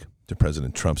back to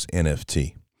President Trump's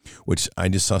NFT, which I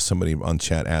just saw somebody on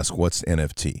chat ask, what's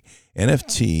NFT?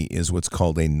 NFT is what's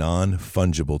called a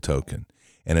non-fungible token.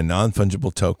 And a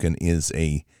non-fungible token is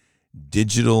a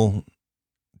digital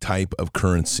type of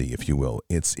currency, if you will.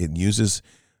 It uses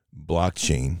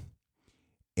blockchain,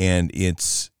 and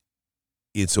it's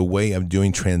a way of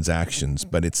doing transactions,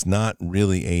 but it's not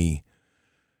really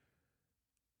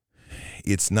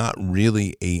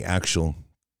a actual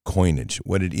coinage.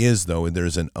 What it is, though,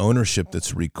 there's an ownership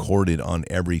that's recorded on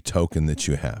every token that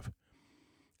you have.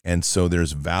 And so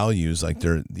there's values, like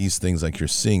these things like you're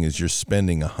seeing is you're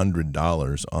spending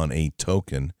 $100 on a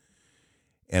token.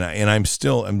 And I'm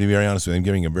to be very honest with you, I'm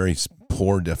giving a very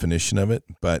poor definition of it,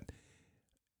 but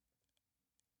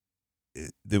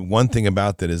the one thing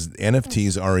about that is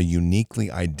NFTs are a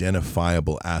uniquely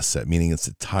identifiable asset, meaning it's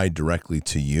tied directly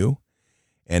to you.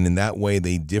 And in that way,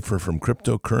 they differ from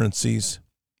cryptocurrencies,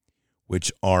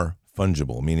 which are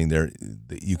fungible, meaning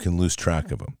you can lose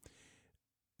track of them.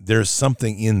 There's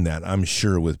something in that, I'm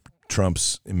sure, with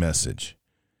Trump's message.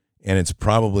 And it's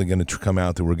probably going to come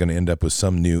out that we're going to end up with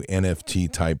some new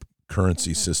NFT type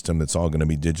currency system that's all going to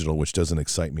be digital, which doesn't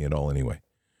excite me at all anyway.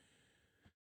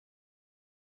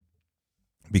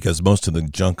 Because most of the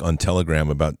junk on Telegram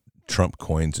about Trump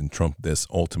coins and Trump this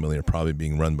ultimately are probably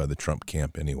being run by the Trump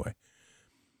camp anyway.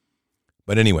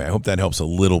 But anyway, I hope that helps a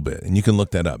little bit. And you can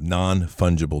look that up,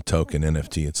 non-fungible token,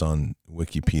 NFT. It's on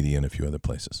Wikipedia and a few other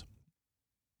places.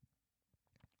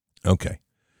 Okay.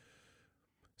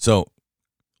 So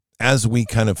as we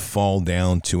kind of fall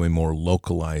down to a more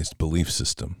localized belief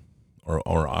system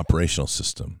or operational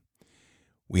system,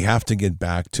 we have to get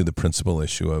back to the principal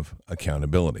issue of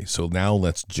accountability. So now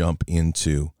let's jump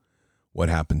into what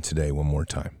happened today one more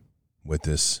time with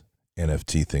this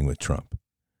NFT thing with Trump.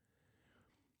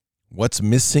 What's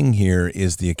missing here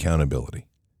is the accountability.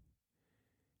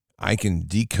 I can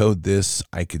decode this.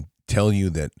 I could tell you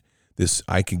that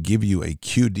I could give you a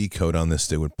QD code on this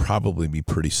that would probably be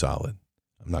pretty solid.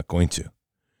 I'm not going to.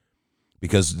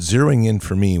 Because zeroing in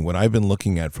for me, what I've been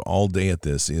looking at for all day at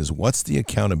this is what's the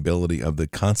accountability of the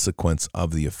consequence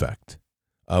of the effect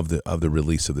of the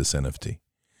release of this NFT?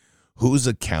 Who's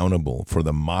accountable for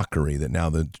the mockery that now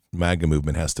the MAGA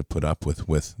movement has to put up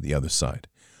with the other side?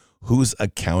 Who's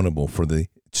accountable for the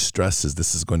stresses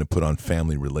this is going to put on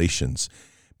family relations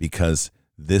because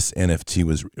this NFT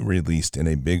was released in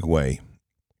a big way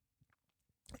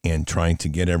and trying to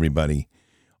get everybody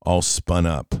all spun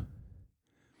up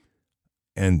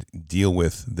and deal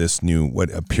with this new,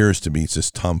 what appears to be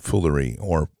just tomfoolery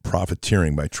or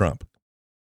profiteering by Trump?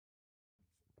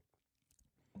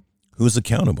 Who's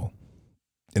accountable?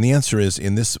 And the answer is,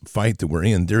 in this fight that we're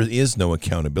in, there is no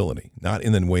accountability, not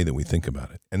in the way that we think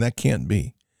about it. And that can't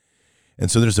be.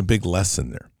 And so there's a big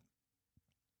lesson there.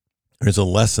 There's a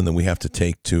lesson that we have to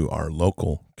take to our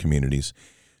local communities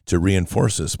to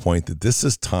reinforce this point that this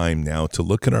is time now to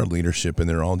look at our leadership, and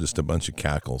they're all just a bunch of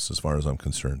cackles as far as I'm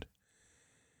concerned.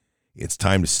 It's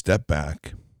time to step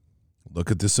back,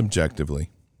 look at this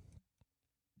objectively.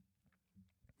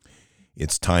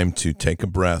 It's time to take a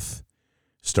breath,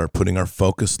 start putting our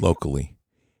focus locally.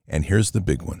 And here's the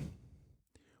big one.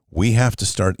 We have to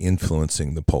start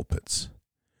influencing the pulpits.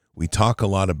 We talk a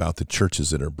lot about the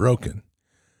churches that are broken,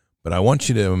 but I want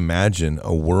you to imagine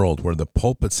a world where the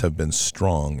pulpits have been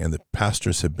strong and the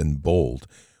pastors have been bold.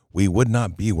 We would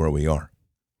not be where we are.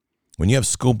 When you have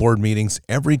school board meetings,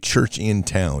 every church in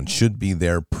town should be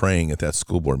there praying at that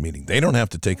school board meeting. They don't have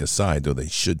to take a side, though they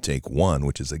should take one,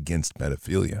 which is against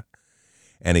pedophilia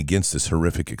and against this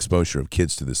horrific exposure of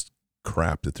kids to this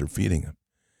crap that they're feeding them.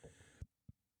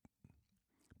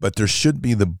 But there should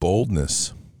be the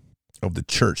boldness of the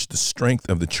church, the strength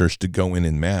of the church to go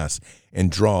in mass and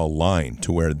draw a line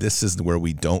to where this is where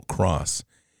we don't cross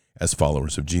as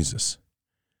followers of Jesus.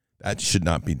 That should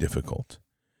not be difficult.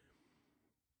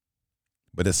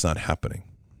 But it's not happening.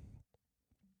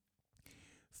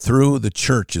 Through the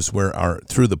church is where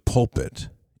through the pulpit,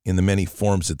 in the many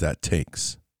forms that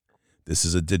takes. This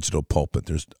is a digital pulpit.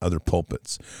 There's other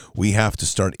pulpits. We have to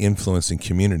start influencing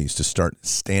communities to start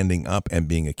standing up and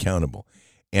being accountable.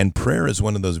 And prayer is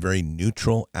one of those very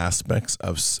neutral aspects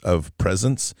of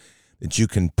presence that you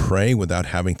can pray without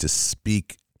having to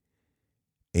speak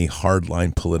a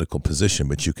hardline political position,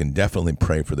 but you can definitely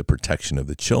pray for the protection of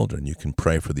the children. You can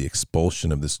pray for the expulsion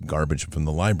of this garbage from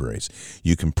the libraries.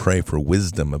 You can pray for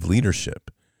wisdom of leadership.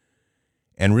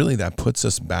 And really that puts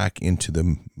us back into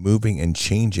the moving and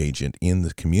change agent in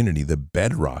the community, the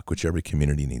bedrock which every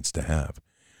community needs to have.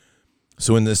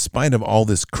 So in spite of all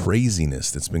this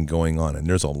craziness that's been going on, and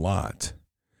there's a lot,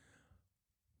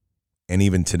 and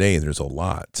even today there's a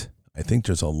lot, I think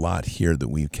there's a lot here that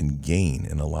we can gain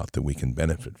and a lot that we can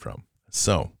benefit from.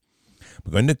 So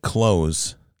we're going to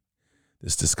close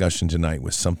this discussion tonight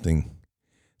with something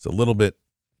that's a little bit,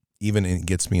 even it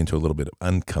gets me into a little bit of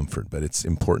uncomfort, but it's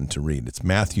important to read. It's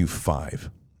Matthew 5.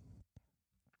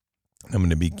 I'm going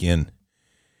to begin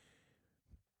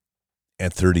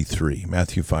at 33,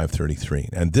 Matthew 5:33.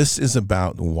 And this is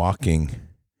about walking.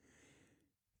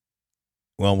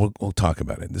 Well, we'll talk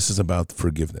about it. This is about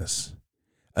forgiveness.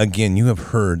 Again, you have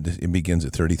heard, it begins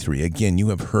at 33. Again, you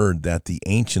have heard that the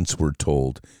ancients were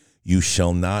told, you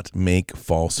shall not make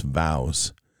false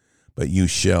vows,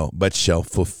 but shall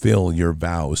fulfill your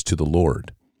vows to the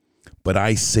Lord. But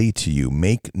I say to you,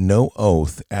 make no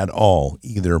oath at all,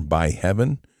 either by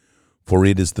heaven, for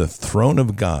it is the throne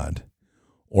of God,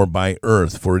 or by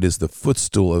earth, for it is the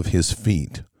footstool of his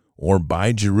feet, or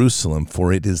by Jerusalem,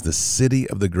 for it is the city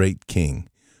of the great king.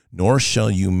 Nor shall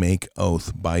you make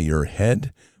oath by your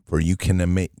head, for you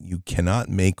cannot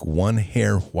make one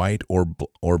hair white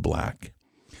or black.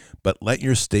 But let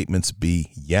your statements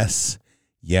be yes,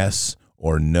 yes,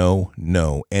 or no,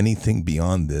 no. Anything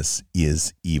beyond this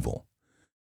is evil.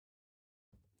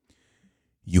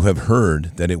 You have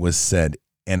heard that it was said,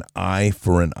 an eye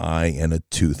for an eye and a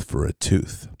tooth for a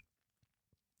tooth.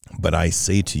 But I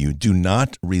say to you, do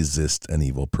not resist an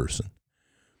evil person.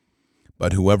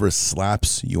 But whoever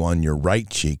slaps you on your right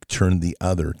cheek, turn the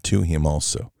other to him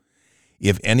also.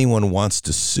 If anyone wants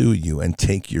to sue you and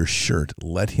take your shirt,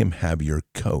 let him have your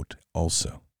coat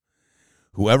also.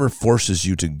 Whoever forces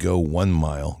you to go 1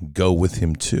 mile, go with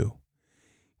him 2.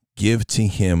 Give to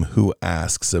him who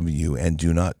asks of you, and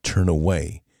do not turn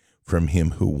away from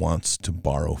him who wants to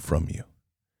borrow from you.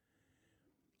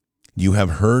 You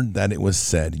have heard that it was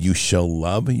said, you shall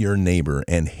love your neighbor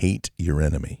and hate your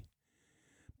enemy.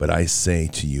 But I say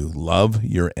to you, love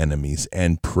your enemies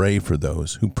and pray for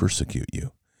those who persecute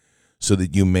you, so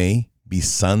that you may be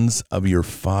sons of your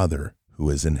Father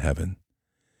who is in heaven.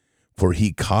 For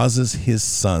he causes his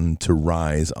sun to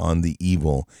rise on the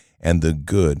evil and the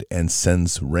good, and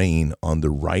sends rain on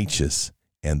the righteous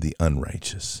and the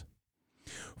unrighteous.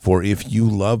 For if you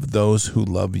love those who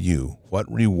love you,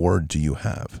 what reward do you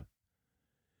have?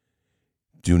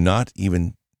 Do not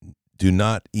even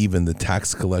the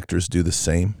tax collectors do the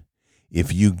same?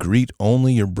 If you greet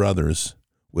only your brothers,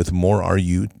 with more are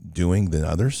you doing than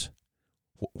others?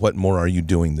 What more are you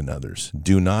doing than others?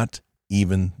 Do not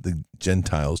even the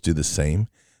Gentiles do the same?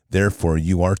 Therefore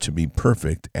you are to be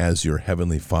perfect as your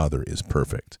heavenly Father is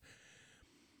perfect.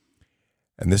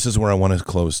 And this is where I want to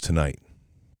close tonight.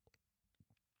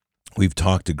 We've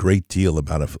talked a great deal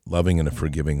about a loving and a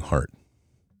forgiving heart.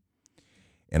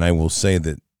 And I will say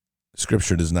that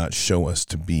Scripture does not show us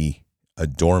to be a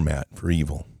doormat for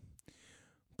evil.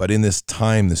 But in this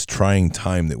time, this trying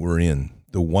time that we're in,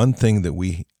 the one thing that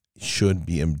we should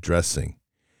be addressing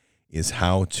is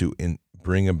how to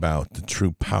bring about the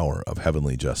true power of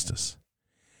heavenly justice.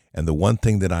 And the one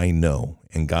thing that I know,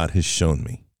 and God has shown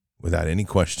me, without any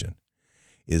question,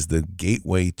 is the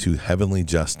gateway to heavenly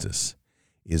justice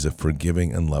is a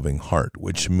forgiving and loving heart,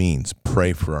 which means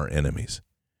pray for our enemies,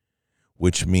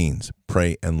 which means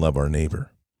pray and love our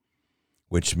neighbor,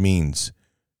 which means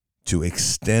to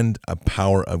extend a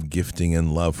power of gifting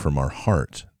and love from our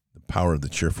heart, the power of the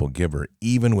cheerful giver,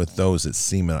 even with those that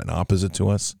seem an opposite to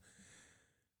us,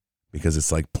 because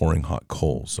it's like pouring hot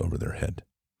coals over their head.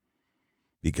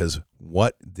 Because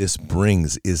what this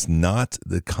brings is not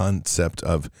the concept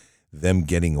of them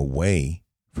getting away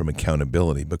from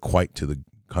accountability, but quite to the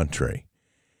contrary.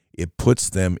 It puts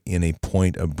them in a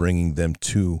point of bringing them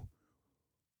to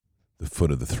the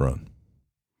foot of the throne.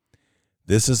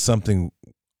 This is something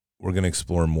we're going to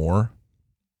explore more,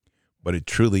 but it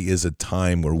truly is a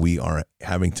time where we are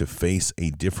having to face a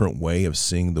different way of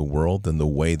seeing the world than the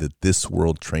way that this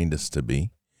world trained us to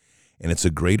be. And it's a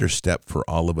greater step for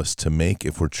all of us to make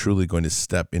if we're truly going to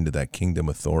step into that kingdom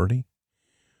authority.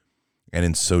 And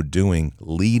in so doing,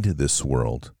 lead this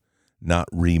world, not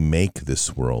remake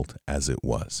this world as it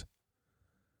was.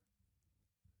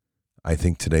 I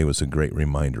think today was a great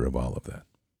reminder of all of that.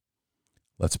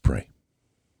 Let's pray.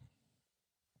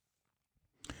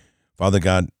 Father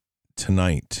God,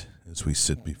 tonight, as we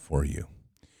sit before you,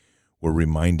 we're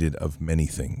reminded of many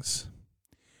things.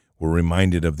 We're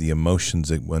reminded of the emotions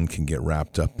that one can get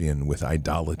wrapped up in with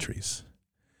idolatries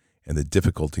and the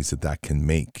difficulties that that can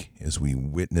make as we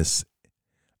witness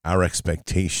our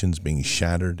expectations being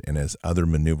shattered and as other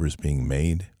maneuvers being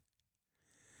made.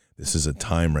 This is a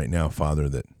time right now, Father,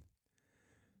 that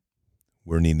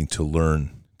we're needing to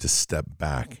learn to step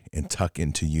back and tuck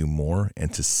into you more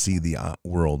and to see the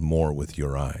world more with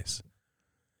your eyes.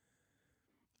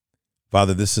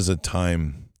 Father, this is a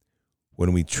time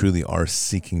when we truly are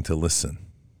seeking to listen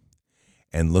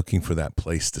and looking for that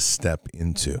place to step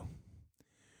into,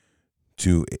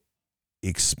 to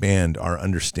expand our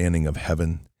understanding of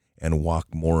heaven and walk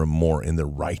more and more in the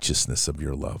righteousness of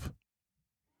your love.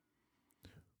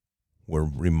 We're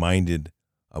reminded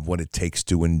of what it takes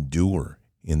to endure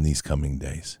in these coming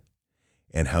days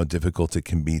and how difficult it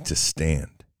can be to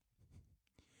stand,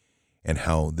 and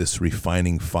how this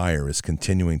refining fire is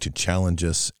continuing to challenge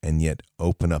us and yet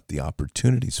open up the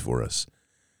opportunities for us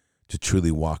to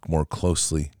truly walk more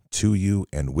closely to you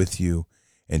and with you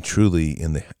and truly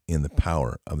in the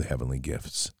power of the heavenly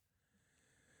gifts.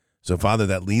 So, Father,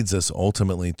 that leads us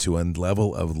ultimately to a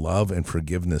level of love and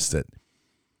forgiveness that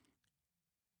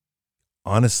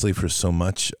honestly, for so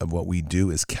much of what we do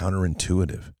is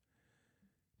counterintuitive,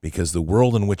 because the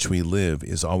world in which we live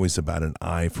is always about an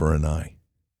eye for an eye,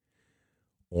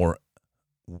 or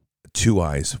two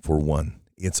eyes for one.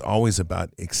 It's always about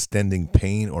extending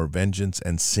pain or vengeance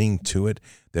and seeing to it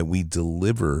that we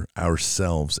deliver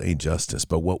ourselves a justice.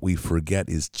 But what we forget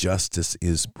is justice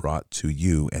is brought to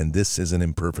you, and this is an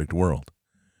imperfect world.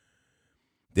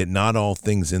 That not all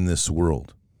things in this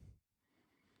world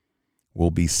will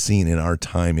be seen in our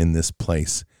time in this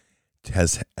place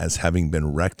as having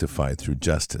been rectified through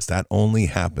justice. That only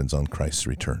happens on Christ's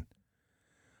return.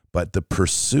 But the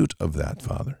pursuit of that,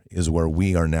 Father, is where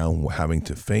we are now having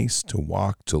to face, to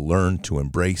walk, to learn, to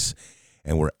embrace,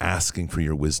 and we're asking for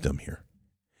your wisdom here.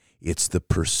 It's the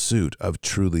pursuit of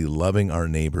truly loving our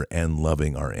neighbor and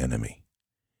loving our enemy.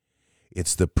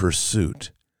 It's the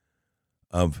pursuit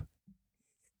of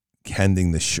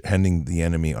handing the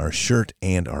enemy our shirt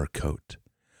and our coat,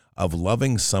 of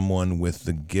loving someone with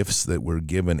the gifts that we're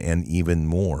given and even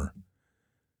more,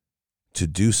 to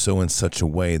do so in such a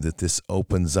way that this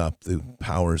opens up the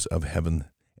powers of heaven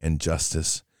and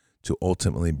justice to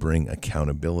ultimately bring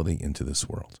accountability into this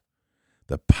world.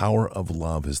 The power of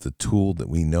love is the tool that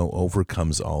we know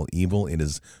overcomes all evil. It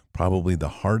is probably the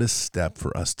hardest step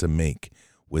for us to make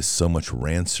with so much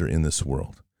rancor in this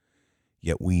world.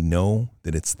 Yet we know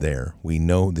that it's there. We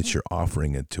know that you're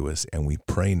offering it to us, and we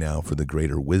pray now for the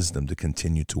greater wisdom to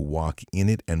continue to walk in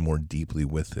it and more deeply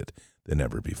with it than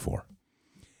ever before.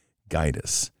 Guide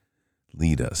us,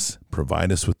 lead us,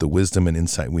 provide us with the wisdom and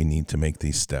insight we need to make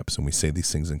these steps. And we say these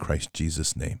things in Christ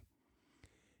Jesus' name.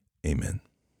 Amen.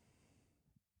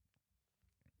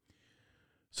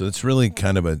 So it's really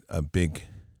kind of a big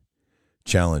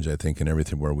challenge, I think, in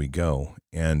everything where we go.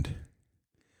 And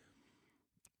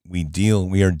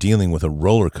we are dealing with a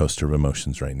roller coaster of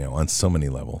emotions right now on so many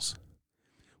levels.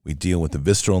 We deal with the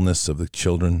visceralness of the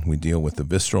children. We deal with the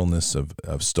visceralness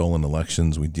of stolen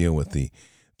elections. We deal with the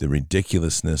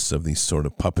ridiculousness of these sort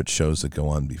of puppet shows that go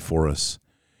on before us.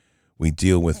 We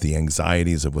deal with the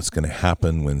anxieties of what's going to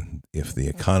happen if the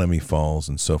economy falls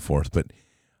and so forth. But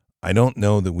I don't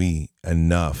know that we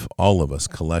enough, all of us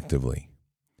collectively,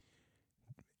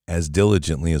 as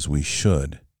diligently as we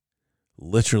should,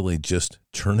 literally just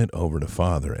turn it over to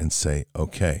Father and say,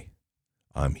 okay,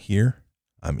 I'm here.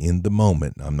 I'm in the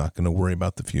moment. I'm not going to worry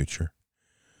about the future.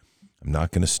 I'm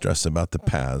not going to stress about the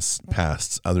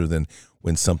pasts other than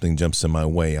when something jumps in my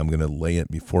way, I'm going to lay it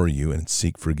before you and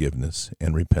seek forgiveness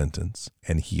and repentance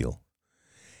and heal.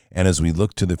 And as we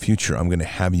look to the future, I'm going to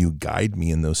have you guide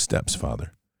me in those steps,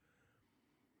 Father.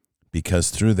 Because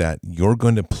through that, you're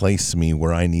going to place me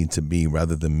where I need to be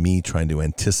rather than me trying to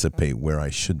anticipate where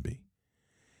I should be.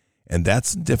 And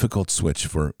that's a difficult switch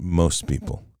for most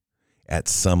people at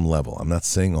some level. I'm not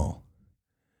saying all.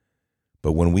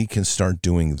 But when we can start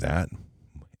doing that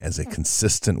as a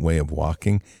consistent way of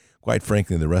walking, quite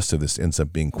frankly, the rest of this ends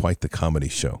up being quite the comedy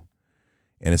show.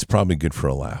 And it's probably good for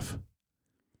a laugh.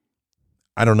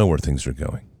 I don't know where things are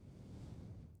going.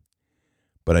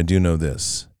 But I do know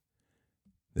this,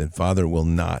 that Father will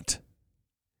not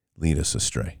lead us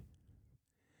astray.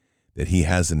 That he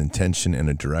has an intention and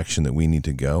a direction that we need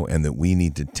to go, and that we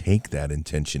need to take that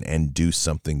intention and do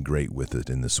something great with it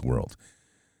in this world.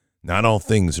 Not all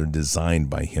things are designed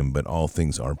by him, but all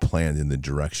things are planned in the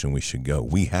direction we should go.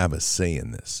 We have a say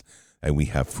in this, and we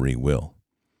have free will.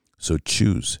 So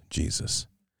choose Jesus.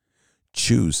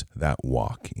 Choose that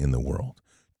walk in the world.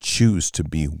 Choose to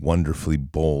be wonderfully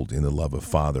bold in the love of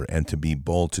Father, and to be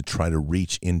bold to try to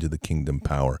reach into the kingdom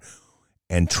power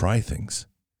and try things.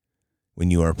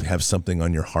 When you have something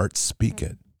on your heart, speak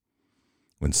it.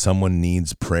 When someone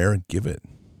needs prayer, give it.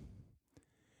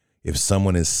 If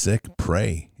someone is sick,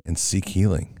 pray and seek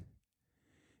healing.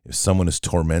 If someone is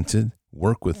tormented,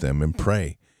 work with them and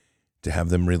pray to have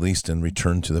them released and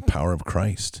return to the power of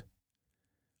Christ.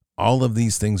 All of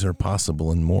these things are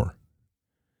possible and more.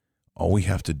 All we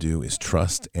have to do is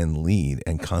trust and lead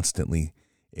and constantly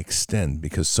extend,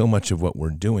 because so much of what we're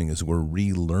doing is we're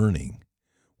relearning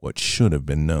what should have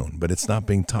been known, but it's not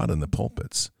being taught in the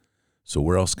pulpits. So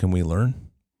where else can we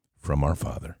learn? From our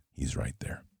Father. He's right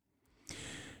there.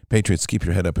 Patriots, keep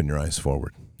your head up and your eyes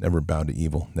forward. Never bow to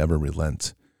evil. Never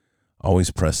relent.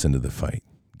 Always press into the fight.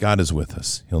 God is with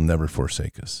us. He'll never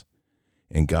forsake us.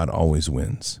 And God always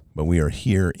wins. But we are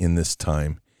here in this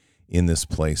time, in this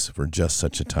place, for just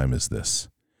such a time as this.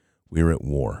 We are at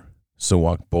war. So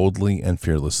walk boldly and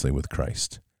fearlessly with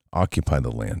Christ. Occupy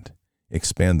the land.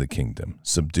 Expand the kingdom.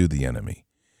 Subdue the enemy.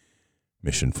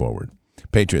 Mission forward.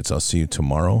 Patriots, I'll see you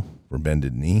tomorrow for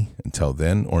Bended Knee. Until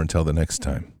then, or until the next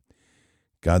time.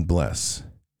 God bless.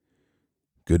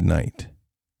 Good night.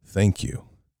 Thank you.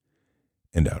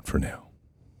 And out for now.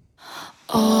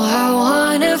 Oh, I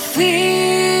wanna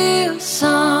feel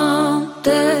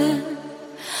something.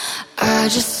 I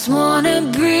just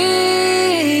wanna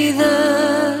breathe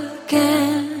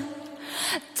again.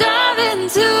 Dive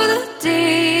into the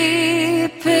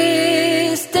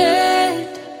deepest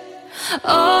end. Oh,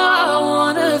 I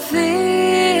wanna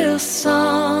feel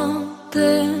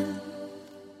something.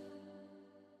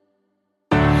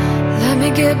 Let me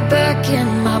get back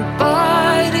in my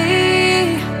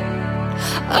body.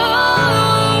 Oh,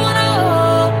 I wanna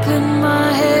open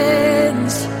my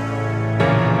hands.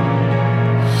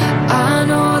 I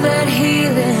know that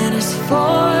healing is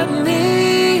for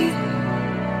me.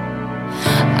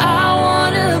 I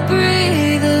wanna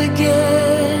breathe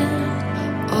again.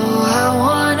 Oh, I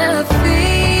wanna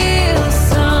feel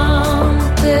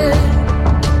something.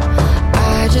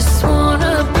 I just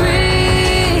wanna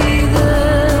breathe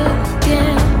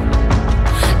again.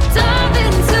 Dive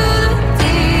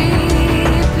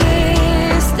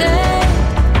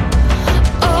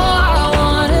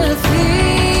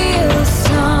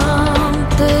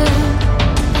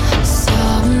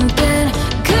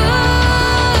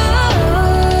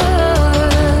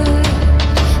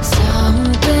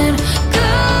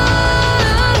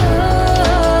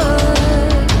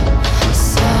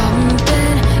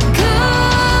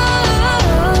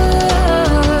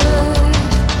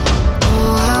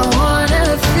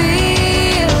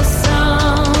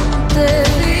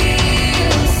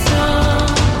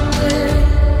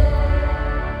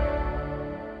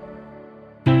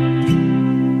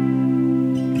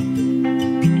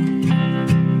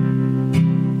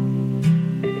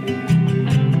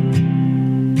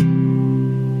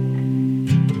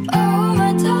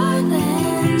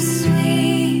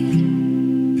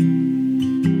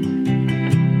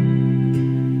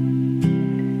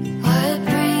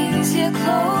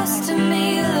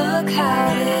car.